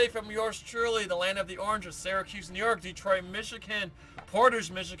USA from yours truly, the land of the oranges, Syracuse, New York, Detroit, Michigan,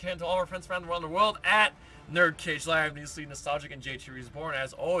 Portage, Michigan, to all our friends around the world at Nerd Cage Live, Needlessly Nostalgic, and JTISREBORN.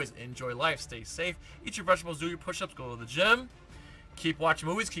 As always, enjoy life, stay safe, eat your vegetables, do your push-ups, go to the gym, keep watching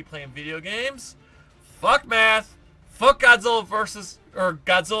movies, keep playing video games. Fuck math. Fuck Godzilla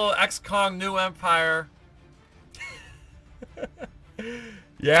Godzilla X Kong New Empire.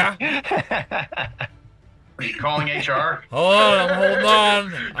 Yeah. Are you calling HR? Hold on, I'm holding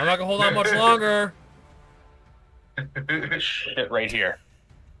on. I'm not gonna hold on much longer. Shit right here.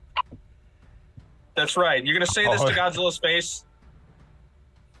 That's right. You're gonna say this to Godzilla's face?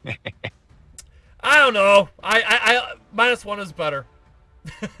 I don't know. I -1 is better.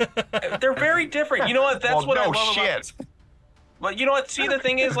 They're very different. You know what? That's what I love shit. But you know what? See, the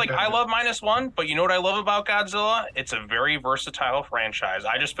thing is, like, I love -1, but you know what I love about Godzilla? It's a very versatile franchise.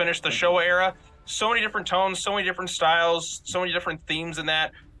 I just finished the Showa era. So many different tones, so many different styles, so many different themes in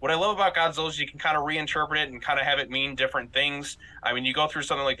that. What I love about Godzilla is you can kind of reinterpret it and kind of have it mean different things. I mean, you go through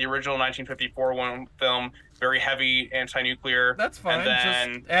something like the original 1954 film, very heavy anti-nuclear. That's fine. And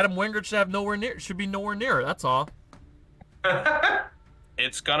then just Adam Wingard should be nowhere near it. That's all.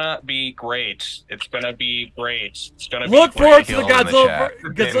 it's gonna be great. It's gonna be great. It's gonna look be forward to Killed the in the Godzilla chat.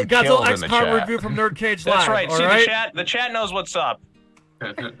 Killed in X the Con chat. review from Nerd Cage Live. That's right. All See, right? the chat knows what's up.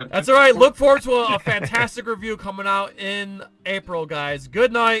 That's all right. Look forward to a fantastic review coming out in April, guys.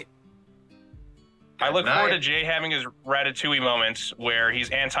 Good night. I look forward to Jay having his Ratatouille moments where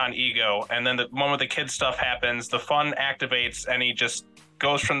he's Anton Ego, and then the moment the kid stuff happens, the fun activates, and he just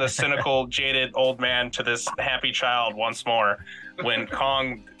goes from the cynical, jaded old man to this happy child once more when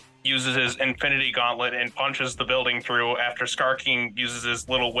Kong uses his infinity gauntlet and punches the building through after Scar King uses his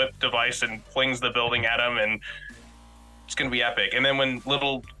little whip device and flings the building at him, and it's going to be epic. And then when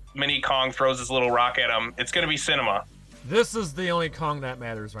little mini Kong throws his little rock at him, it's going to be cinema. This is the only Kong that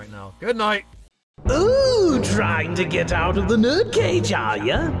matters right now. Good night. Ooh, trying to get out of the nerd cage, are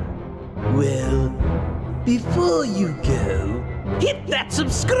ya? Well, before you go, hit that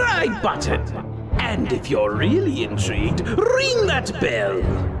subscribe button. And if you're really intrigued, ring that bell.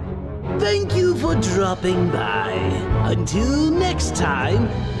 Thank you for dropping by. Until next time,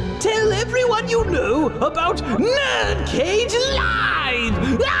 tell everyone you know about Nerd Cage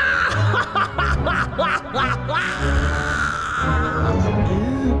Live!